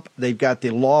Trump, they've got the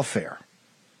lawfare.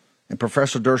 And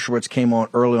Professor Dershowitz came on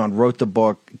early on, wrote the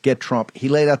book, Get Trump. He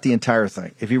laid out the entire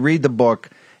thing. If you read the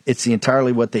book, it's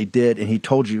entirely what they did, and he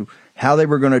told you how they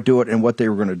were going to do it and what they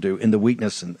were going to do and the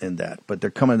weakness in that. But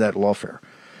they're coming to that lawfare.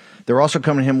 They're also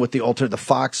coming to him with the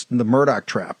Fox and the Murdoch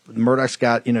trap. Murdoch's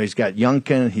got, he's got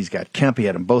Youngkin, he's got Kemp. He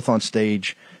had them both on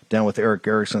stage down with Eric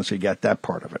Erickson, so you got that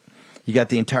part of it. You got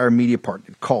the entire media part,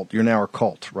 cult. You're now a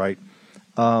cult, right?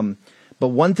 But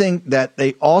one thing that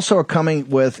they also are coming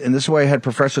with, and this is why I had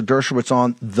Professor Dershowitz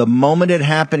on, the moment it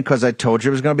happened, because I told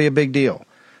you it was going to be a big deal.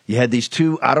 You had these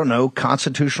two,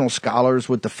 constitutional scholars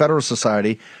with the Federalist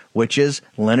Society, which is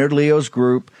Leonard Leo's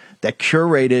group that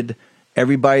curated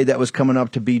everybody that was coming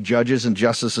up to be judges and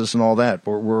justices and all that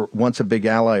were once a big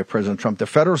ally of President Trump. The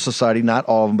Federalist Society, not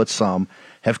all of them, but some,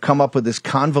 have come up with this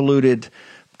convoluted,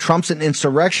 Trump's an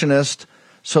insurrectionist,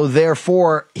 so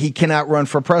therefore he cannot run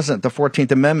for president. The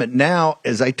 14th Amendment. Now,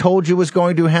 as I told you was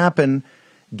going to happen,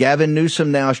 Gavin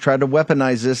Newsom now has tried to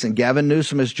weaponize this, and Gavin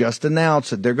Newsom has just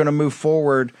announced that they're going to move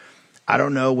forward, I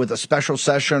don't know, with a special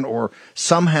session or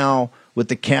somehow with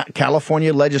the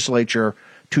California legislature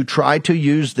to try to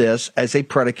use this as a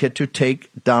predicate to take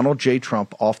Donald J.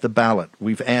 Trump off the ballot.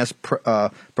 We've asked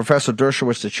Professor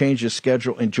Dershowitz to change his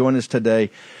schedule and join us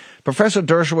today. Professor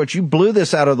Dershowitz, you blew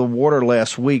this out of the water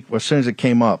last week as soon as it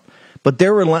came up, but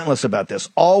they're relentless about this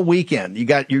all weekend. You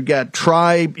got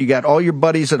Tribe, you got all your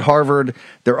buddies at Harvard.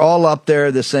 They're all up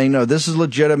there. They're saying, no, this is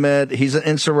legitimate. He's an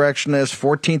insurrectionist,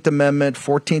 14th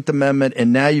Amendment,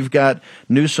 and now you've got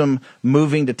Newsom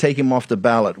moving to take him off the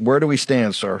ballot. Where do we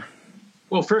stand, sir?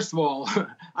 Well, first of all,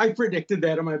 I predicted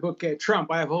that in my book,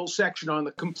 Trump. I have a whole section on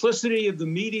the complicity of the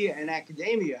media and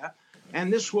academia,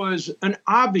 and this was an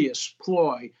obvious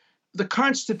ploy. The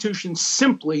Constitution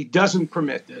simply doesn't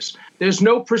permit this. There's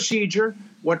no procedure.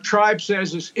 What Tribe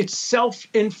says is it's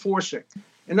self-enforcing.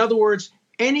 In other words,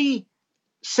 any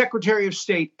Secretary of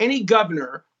State, any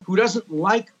governor who doesn't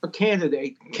like a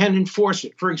candidate can enforce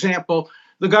it. For example,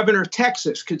 the governor of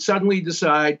Texas could suddenly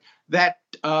decide that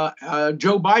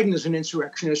Joe Biden is an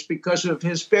insurrectionist because of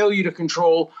his failure to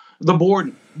control the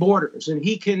borders, and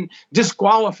he can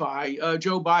disqualify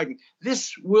Joe Biden.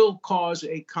 This will cause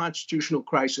a constitutional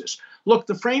crisis. Look,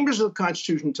 the framers of the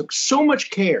Constitution took so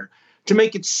much care to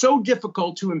make it so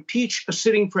difficult to impeach a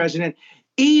sitting president,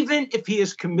 even if he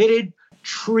has committed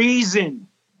treason.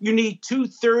 You need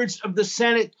 2/3 of the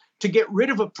Senate to get rid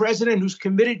of a president who's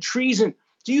committed treason.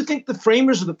 Do you think the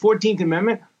framers of the 14th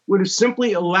Amendment would have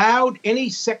simply allowed any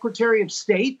Secretary of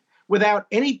State without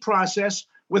any process,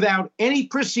 without any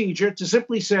procedure, to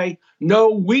simply say, no,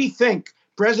 we think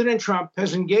President Trump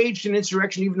has engaged in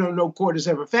insurrection, even though no court has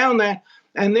ever found that,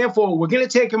 and therefore we're going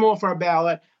to take him off our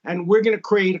ballot and we're going to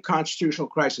create a constitutional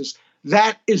crisis?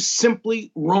 That is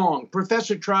simply wrong.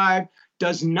 Professor Tribe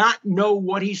does not know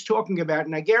what he's talking about.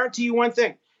 And I guarantee you one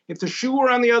thing, if the shoe were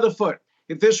on the other foot,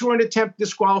 if this were an attempt to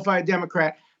disqualify a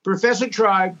Democrat, Professor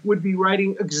Tribe would be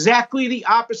writing exactly the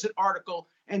opposite article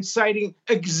and citing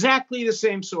exactly the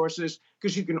same sources,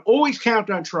 because you can always count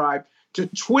on Tribe to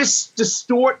twist,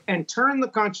 distort, and turn the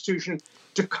Constitution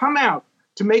to come out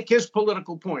to make his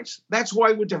political points. That's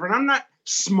why we're different. I'm not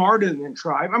smarter than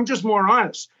Tribe. I'm just more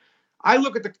honest. I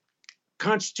look at the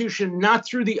Constitution not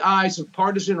through the eyes of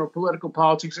partisan or political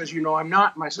politics. As you know, I'm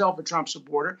not myself a Trump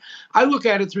supporter. I look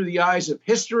at it through the eyes of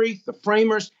history, the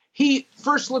framers. He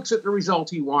first looks at the result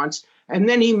he wants, and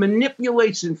then he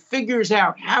manipulates and figures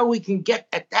out how we can get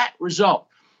at that result.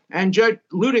 And Judge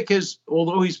Ludick has,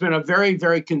 although he's been a very,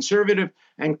 very conservative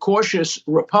and cautious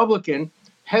Republican,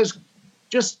 has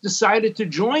just decided to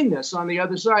join this on the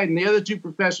other side, and the other two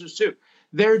professors too.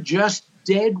 They're just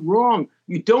dead wrong.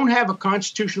 You don't have a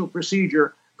constitutional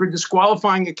procedure for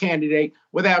disqualifying a candidate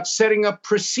without setting up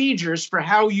procedures for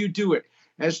how you do it.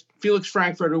 As Felix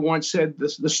Frankfurter once said,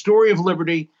 the story of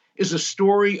liberty is a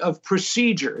story of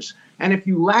procedures. And if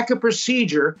you lack a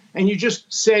procedure and you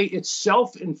just say it's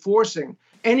self-enforcing,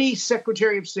 any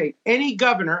Secretary of State, any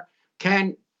governor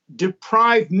can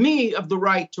deprive me of the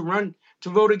right to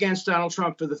vote against Donald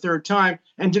Trump for the third time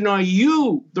and deny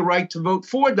you the right to vote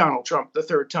for Donald Trump the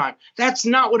third time. That's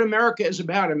not what America is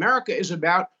about. America is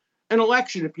about an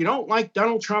election. If you don't like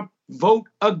Donald Trump, vote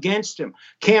against him,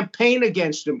 campaign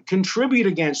against him, contribute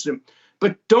against him,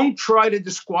 but don't try to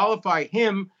disqualify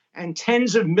him and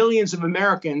tens of millions of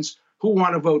Americans who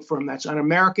want to vote for him. That's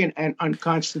un-American and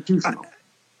unconstitutional.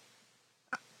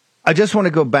 I just want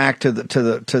to go back to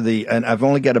the, and I've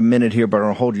only got a minute here, but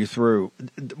I'll hold you through.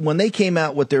 When they came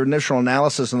out with their initial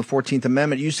analysis on the 14th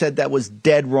Amendment, you said that was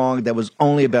dead wrong. That was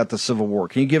only about the Civil War.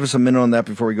 Can you give us a minute on that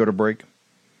before we go to break?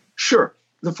 Sure.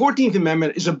 The 14th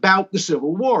Amendment is about the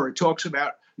Civil War. It talks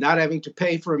about not having to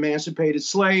pay for emancipated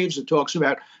slaves. It talks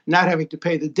about not having to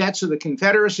pay the debts of the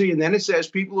Confederacy. And then it says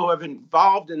people who have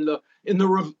involved in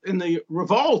the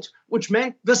revolt, which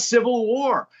meant the Civil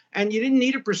War. And you didn't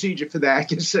need a procedure for that,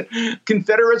 because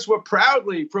Confederates were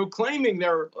proudly proclaiming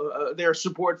their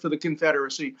support for the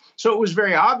Confederacy. So it was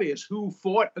very obvious who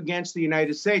fought against the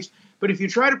United States. But if you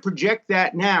try to project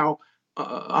that now,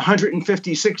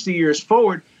 150, 60 years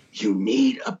forward, you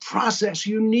need a process,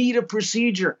 you need a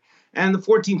procedure. And the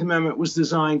 14th Amendment was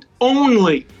designed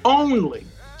only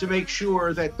to make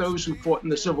sure that those who fought in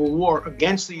the Civil War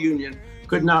against the Union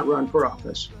could not run for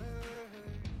office.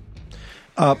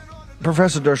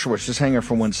 Professor Dershowitz, just hang on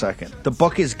for 1 second. The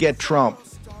book is Get Trump.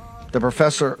 The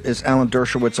professor is Alan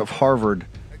Dershowitz of Harvard,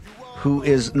 who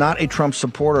is not a Trump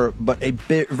supporter, but a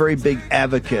very big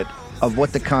advocate of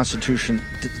what the Constitution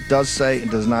does say and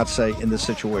does not say in this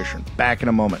situation. Back in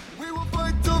a moment.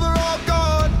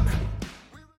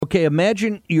 Okay,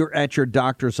 imagine you're at your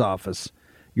doctor's office.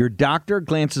 Your doctor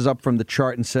glances up from the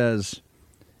chart and says,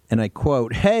 and I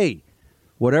quote, "Hey,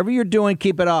 whatever you're doing,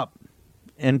 keep it up,"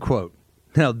 end quote.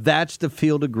 Now, that's the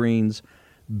Field of Greens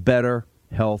Better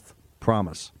Health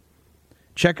Promise.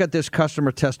 Check out this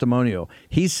customer testimonial.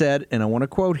 He said, and I want to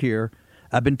quote here,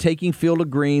 "I've been taking Field of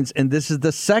Greens, and this is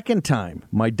the second time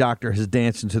my doctor has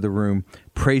danced into the room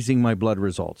praising my blood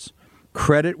results.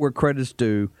 Credit where credit's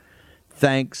due.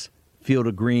 Thanks, Field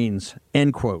of Greens,"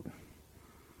 end quote.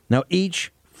 Now,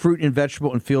 each fruit and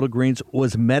vegetable in Field of Greens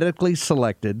was medically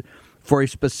selected for a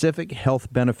specific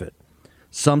health benefit.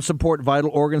 Some support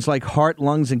vital organs like heart,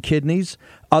 lungs, and kidneys.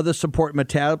 Others support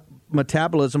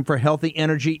metabolism for healthy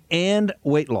energy and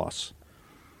weight loss.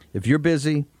 If you're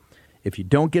busy, if you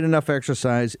don't get enough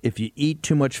exercise, if you eat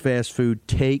too much fast food,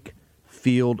 take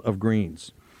Field of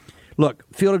Greens. Look,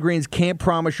 Field of Greens can't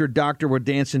promise your doctor will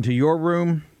dance into your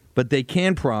room, but they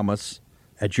can promise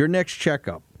at your next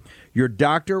checkup, your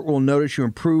doctor will notice you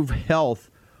improve health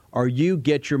or you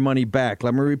get your money back.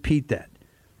 Let me repeat that.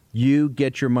 You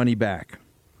get your money back.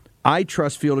 I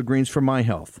trust Field of Greens for my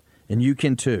health, and you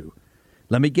can too.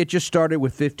 Let me get you started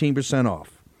with 15%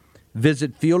 off.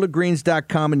 Visit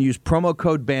fieldofgreens.com and use promo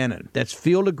code Bannon. That's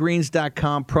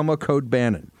fieldofgreens.com, promo code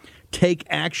Bannon. Take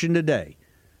action today.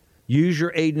 Use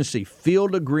your agency,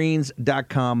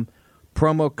 fieldofgreens.com,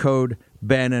 promo code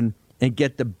Bannon, and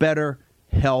get the Better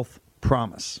Health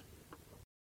Promise.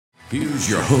 Here's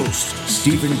your host,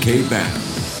 Stephen K. Bannon.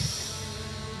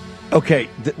 Okay,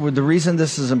 the reason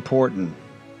this is important,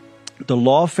 the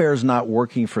lawfare is not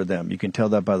working for them. You can tell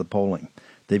that by the polling.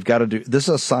 They've got to do, this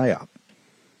is a psyop.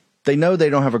 They know they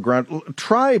don't have a ground.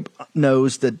 Tribe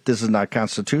knows that this is not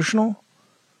constitutional.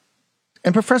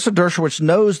 And Professor Dershowitz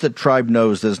knows that Tribe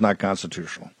knows that it's not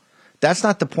constitutional. That's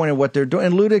not the point of what they're doing.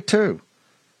 And Ludick, too.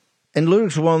 And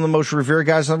Ludick's one of the most revered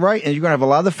guys on the right. And you're going to have a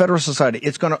lot of the Federalist Society.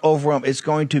 It's going to overwhelm. It's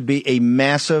going to be a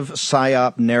massive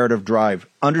psyop narrative drive.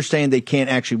 Understand they can't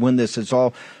actually win this. It's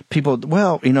all people,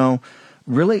 well, you know,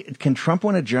 really, can Trump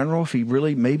win a general if he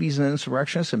really, maybe he's an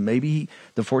insurrectionist and maybe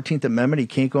the 14th Amendment, he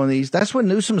can't go on these? That's what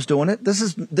Newsom's doing it. This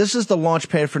is the launch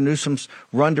pad for Newsom's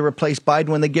run to replace Biden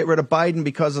when they get rid of Biden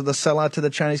because of the sellout to the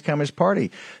Chinese Communist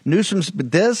Party. Newsom's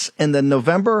this and the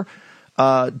November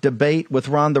debate with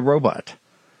Ron the Robot.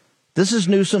 This is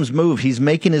Newsom's move. He's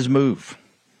making his move.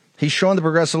 He's showing the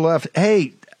progressive left,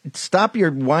 hey, stop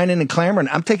your whining and clamoring.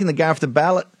 I'm taking the guy off the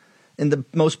ballot in the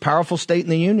most powerful state in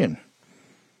the union.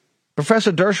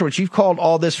 Professor Dershowitz, you've called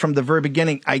all this from the very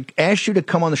beginning. I asked you to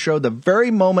come on the show the very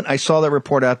moment I saw that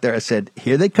report out there. I said,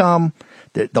 here they come.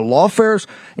 The lawfares,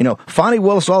 you know, Fonnie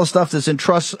Willis, all the stuff that's in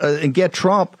trust and Get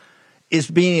Trump is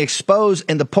being exposed,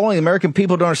 and the polling, the American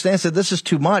people don't understand, said this is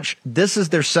too much. This is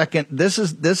their second, this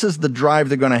is the drive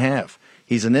they're going to have.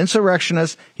 He's an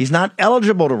insurrectionist. He's not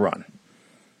eligible to run.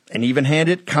 And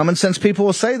even-handed, common sense people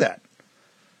will say that.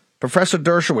 Professor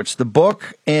Dershowitz, the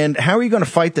book, and how are you going to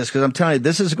fight this? Because I'm telling you,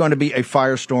 this is going to be a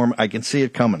firestorm. I can see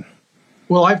it coming.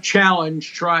 Well, I've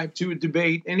challenged Tribe to a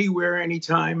debate anywhere,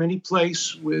 anytime, any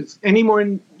place with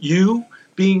anyone, you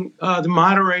being the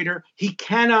moderator. He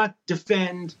cannot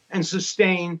defend and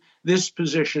sustain this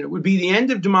position. It would be the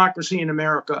end of democracy in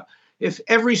America if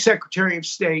every Secretary of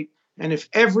State and if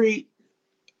every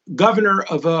governor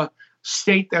of a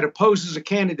state that opposes a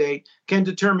candidate can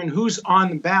determine who's on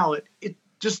the ballot.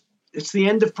 It's the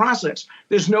end of process.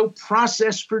 There's no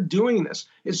process for doing this.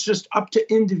 It's just up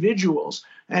to individuals,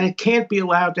 and it can't be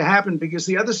allowed to happen because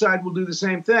the other side will do the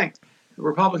same thing. The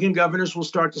Republican governors will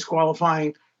start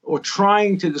disqualifying or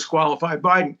trying to disqualify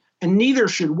Biden, and neither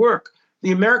should work.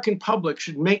 The American public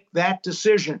should make that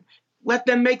decision. Let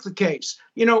them make the case.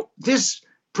 You know, this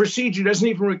procedure doesn't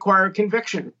even require a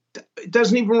conviction. It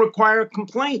doesn't even require a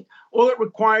complaint. All it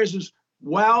requires is,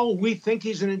 well, we think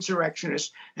he's an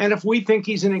insurrectionist, and if we think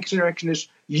he's an insurrectionist,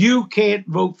 you can't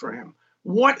vote for him.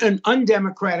 What an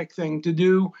undemocratic thing to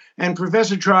do, and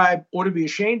Professor Tribe ought to be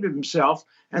ashamed of himself,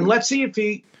 and let's see if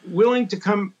he's willing to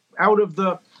come out of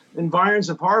the environs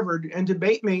of Harvard and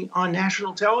debate me on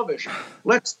national television.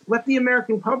 Let the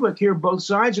American public hear both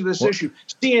sides of this issue.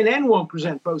 CNN won't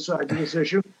present both sides of this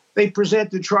issue. They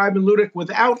presented Tribe and Ludick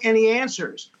without any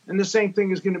answers. And the same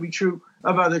thing is going to be true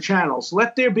of other channels.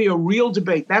 Let there be a real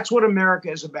debate. That's what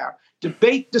America is about.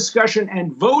 Debate, discussion,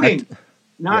 and voting.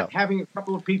 not having a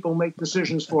couple of people make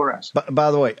decisions for us.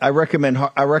 By the way, I recommend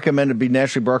it be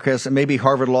nationally broadcast, and maybe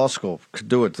Harvard Law School could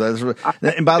do it.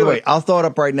 And by the way, I'll throw it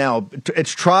up right now.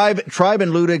 It's Tribe and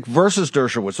Ludick versus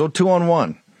Dershowitz, so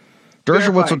 2-on-1.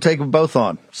 Dershowitz will take them both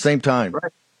on same time.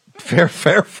 Right. Fair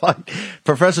fight.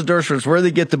 Professor Dershowitz, where do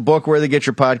they get the book? Where do they get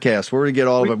your podcast? Where do they get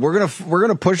all of it? We're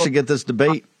gonna push to get this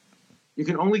debate. You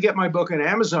can only get my book on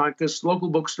Amazon because local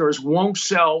bookstores won't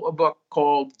sell a book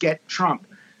called Get Trump.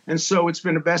 And so it's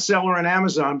been a bestseller on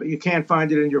Amazon, but you can't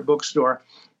find it in your bookstore.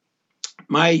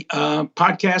 My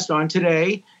podcast on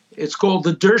today, it's called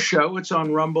The Dersh Show. It's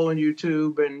on Rumble and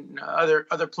YouTube and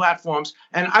other platforms.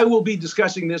 And I will be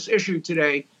discussing this issue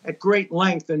today at great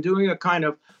length and doing a kind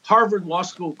of Harvard Law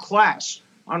School class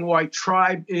on why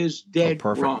Tribe is dead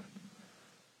wrong.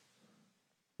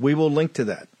 We will link to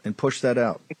that and push that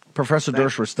out. Professor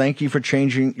Dershowitz, thank you for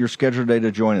changing your schedule today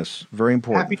to join us. Very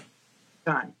important. Happy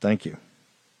time. Thank you.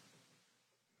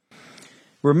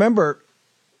 Remember,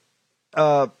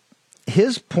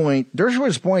 his point,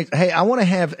 Dershowitz's point, hey, I want to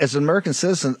have, as an American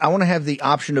citizen, I want to have the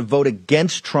option to vote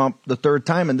against Trump the third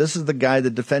time. And this is the guy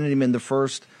that defended him in the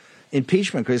first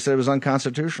impeachment because he said it was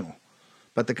unconstitutional,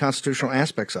 but the constitutional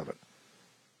aspects of it.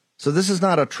 So this is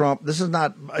not a Trump.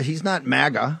 He's not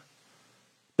MAGA,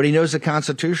 but he knows the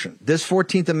Constitution. This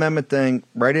 14th Amendment thing,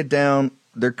 write it down.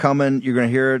 They're coming. You're going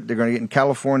to hear it. They're going to get in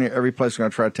California. Every place they're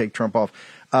going to try to take Trump off.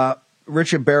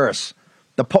 Richard Barris.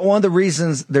 One of the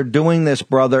reasons they're doing this,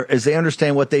 brother, is they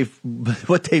understand what they've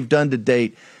done to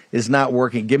date is not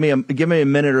working. Give me a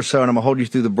minute or so, and I'm gonna hold you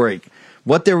through the break.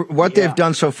 What they've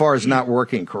done so far is not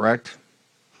working. Correct?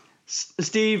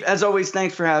 Steve, as always,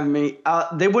 thanks for having me.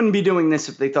 They wouldn't be doing this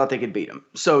if they thought they could beat him.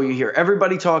 So you hear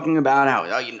everybody talking about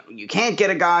how you can't get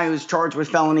a guy who's charged with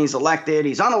felonies elected.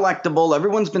 He's unelectable.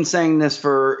 Everyone's been saying this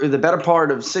for the better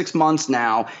part of 6 months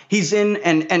now. He's in,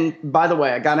 and by the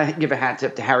way, I got to give a hat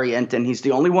tip to Harry Enten. He's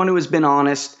the only one who has been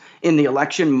honest in the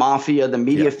election mafia, the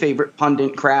media favorite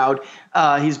pundit crowd.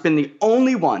 He's been the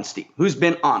only one, Steve, who's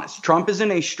been honest. Trump is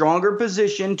in a stronger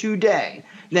position today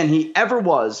than he ever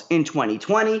was in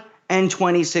 2020 and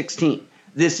 2016.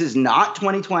 This is not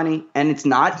 2020, and it's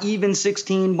not even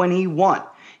 16 when he won.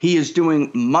 He is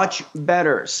doing much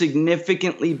better,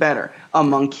 significantly better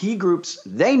among key groups.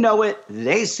 They know it,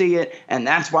 they see it, and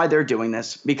that's why they're doing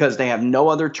this, because they have no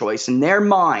other choice. In their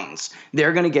minds,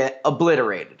 they're going to get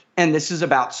obliterated. And this is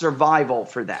about survival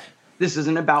for them. This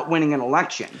isn't about winning an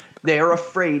election. They are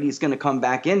afraid he's going to come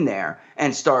back in there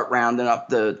and start rounding up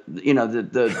the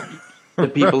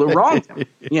people who wronged him.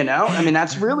 I mean,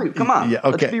 that's really, come on,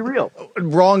 let's be real.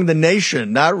 Wrong the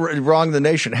nation, not wrong the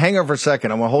nation. Hang on for a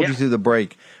second. I'm going to hold you through the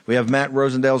break. We have Matt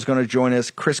Rosendale is going to join us.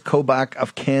 Chris Kobach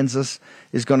of Kansas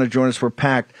is going to join us. We're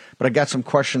packed, but I got some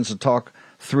questions to talk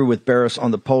through with Barris on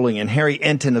the polling. And Harry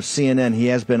Enten of CNN, he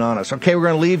has been honest. Okay, we're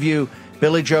going to leave you.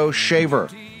 Billy Joe Shaver,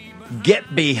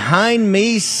 get behind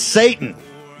me, Satan.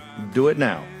 Do it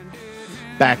now.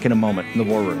 Back in a moment in the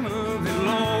War Room.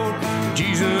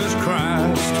 Jesus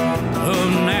Christ of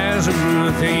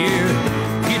Nazareth,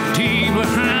 get thee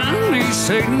behind me,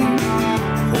 Satan.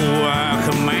 Oh, I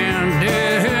command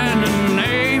it in the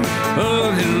name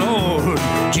of the Lord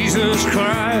Jesus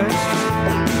Christ.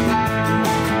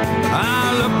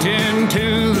 I looked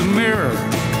into the mirror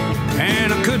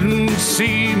and I couldn't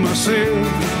see myself.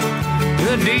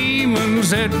 The demons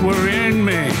that were in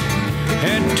me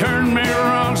had turned me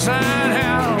wrong side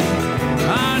out.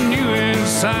 I knew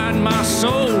inside my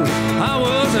soul I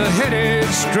was headed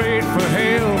straight for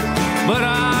hell, but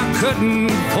I couldn't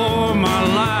for my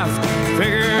life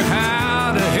figure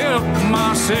how to help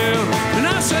myself. And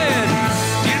I said,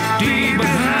 get thee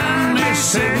behind me,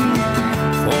 Satan,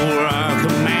 for I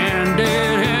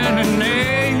commanded in the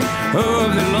name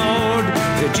of the Lord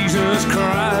Jesus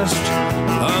Christ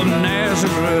of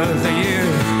Nazareth.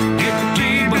 Get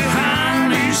thee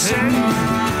behind me, Satan,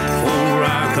 for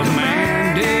I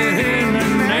commanded in the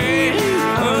name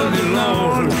of the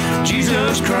Lord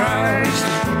Jesus Christ.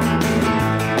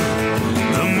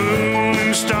 The moon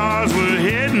and stars were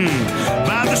hidden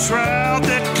by the shroud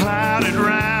that clouded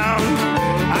round.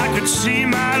 I could see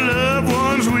my loved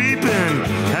ones weeping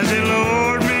as they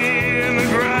lowered me in the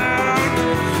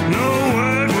ground. No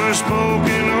word was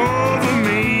spoken over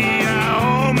me.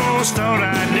 I almost thought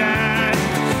I died.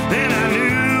 Then I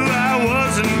knew I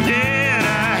wasn't dead.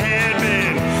 I had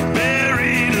been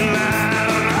buried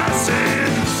alive. I said,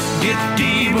 get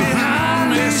thee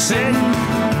behind me, Satan,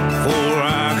 for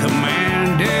I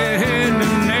commanded in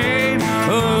the name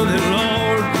of the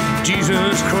Lord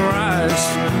Jesus Christ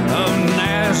of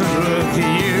Nazareth.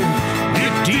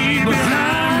 Get thee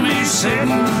behind me,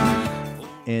 Satan.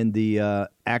 and the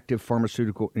active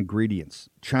pharmaceutical ingredients.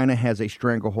 China has a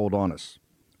stranglehold on us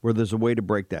where there's a way to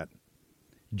break that.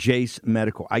 Jase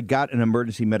Medical. I got an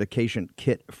emergency medication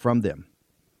kit from them.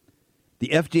 The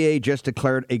FDA just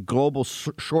declared a global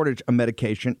shortage of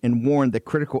medication and warned that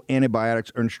critical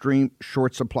antibiotics are in extreme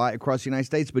short supply across the United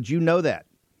States. But you know that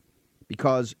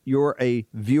because you're a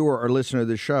viewer or listener to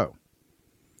the show.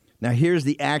 Now, here's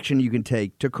the action you can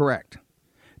take to correct.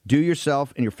 Do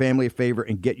yourself and your family a favor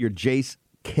and get your Jase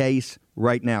case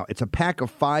right now. It's a pack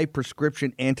of 5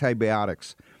 prescription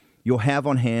antibiotics you'll have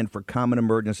on hand for common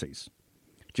emergencies.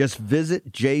 Just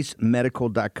visit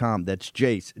jasemedical.com. That's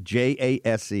Jase, Jase,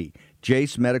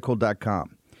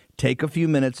 jasemedical.com. Take a few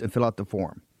minutes and fill out the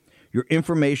form. Your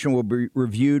information will be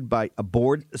reviewed by a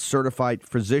board-certified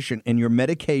physician, and your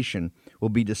medication will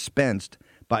be dispensed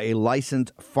by a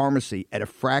licensed pharmacy at a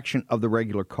fraction of the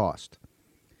regular cost.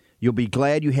 You'll be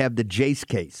glad you have the Jase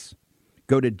case.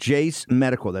 Go to Jase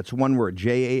Medical, that's one word,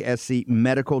 Jase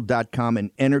medical.com,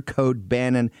 and enter code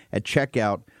Bannon at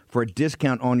checkout for a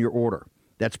discount on your order.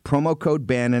 That's promo code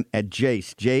Bannon at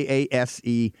Jase, Jase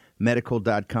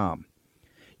medical.com.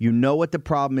 You know what the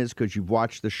problem is because you've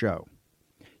watched the show.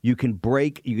 You can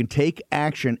take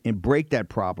action and break that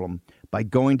problem by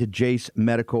going to Jase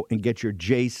Medical and get your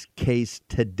Jase case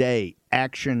today.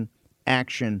 Action,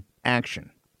 action,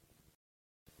 action.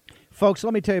 Folks,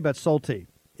 let me tell you about Solti.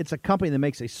 It's a company that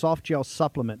makes a soft gel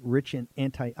supplement rich in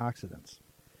antioxidants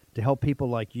to help people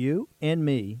like you and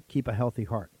me keep a healthy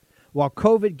heart. While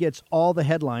COVID gets all the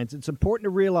headlines, it's important to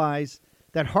realize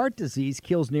that heart disease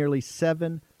kills nearly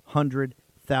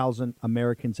 700,000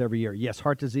 Americans every year. Yes,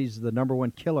 heart disease is the number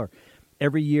one killer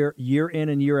every year, year in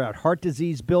and year out. Heart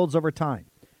disease builds over time.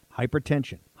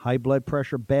 Hypertension, high blood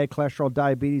pressure, bad cholesterol,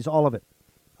 diabetes, all of it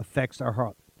affects our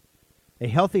heart. A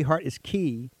healthy heart is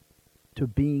key to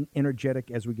being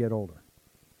energetic as we get older.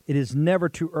 It is never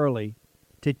too early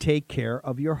to take care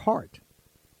of your heart.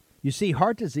 You see,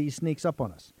 heart disease sneaks up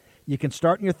on us. You can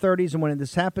start in your 30s, and when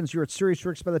this happens, you're at serious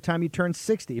risk by the time you turn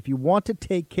 60. If you want to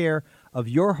take care of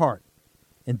your heart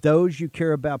and those you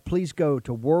care about, please go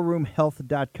to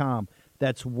warroomhealth.com.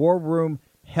 That's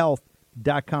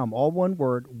warroomhealth.com. All one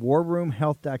word,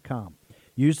 warroomhealth.com.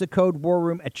 Use the code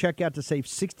WARROOM at checkout to save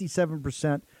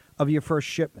 67% of your first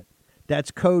shipment. That's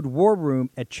code WARROOM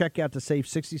at checkout to save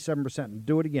 67%. And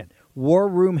do it again. War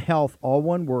Room Health, all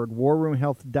one word,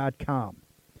 warroomhealth.com.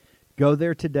 Go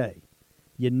there today.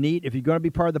 If you're going to be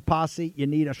part of the posse, you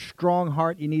need a strong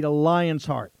heart. You need a lion's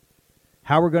heart.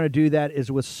 How we're going to do that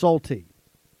is with Solti.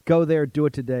 Go there, do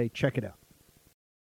it today. Check it out.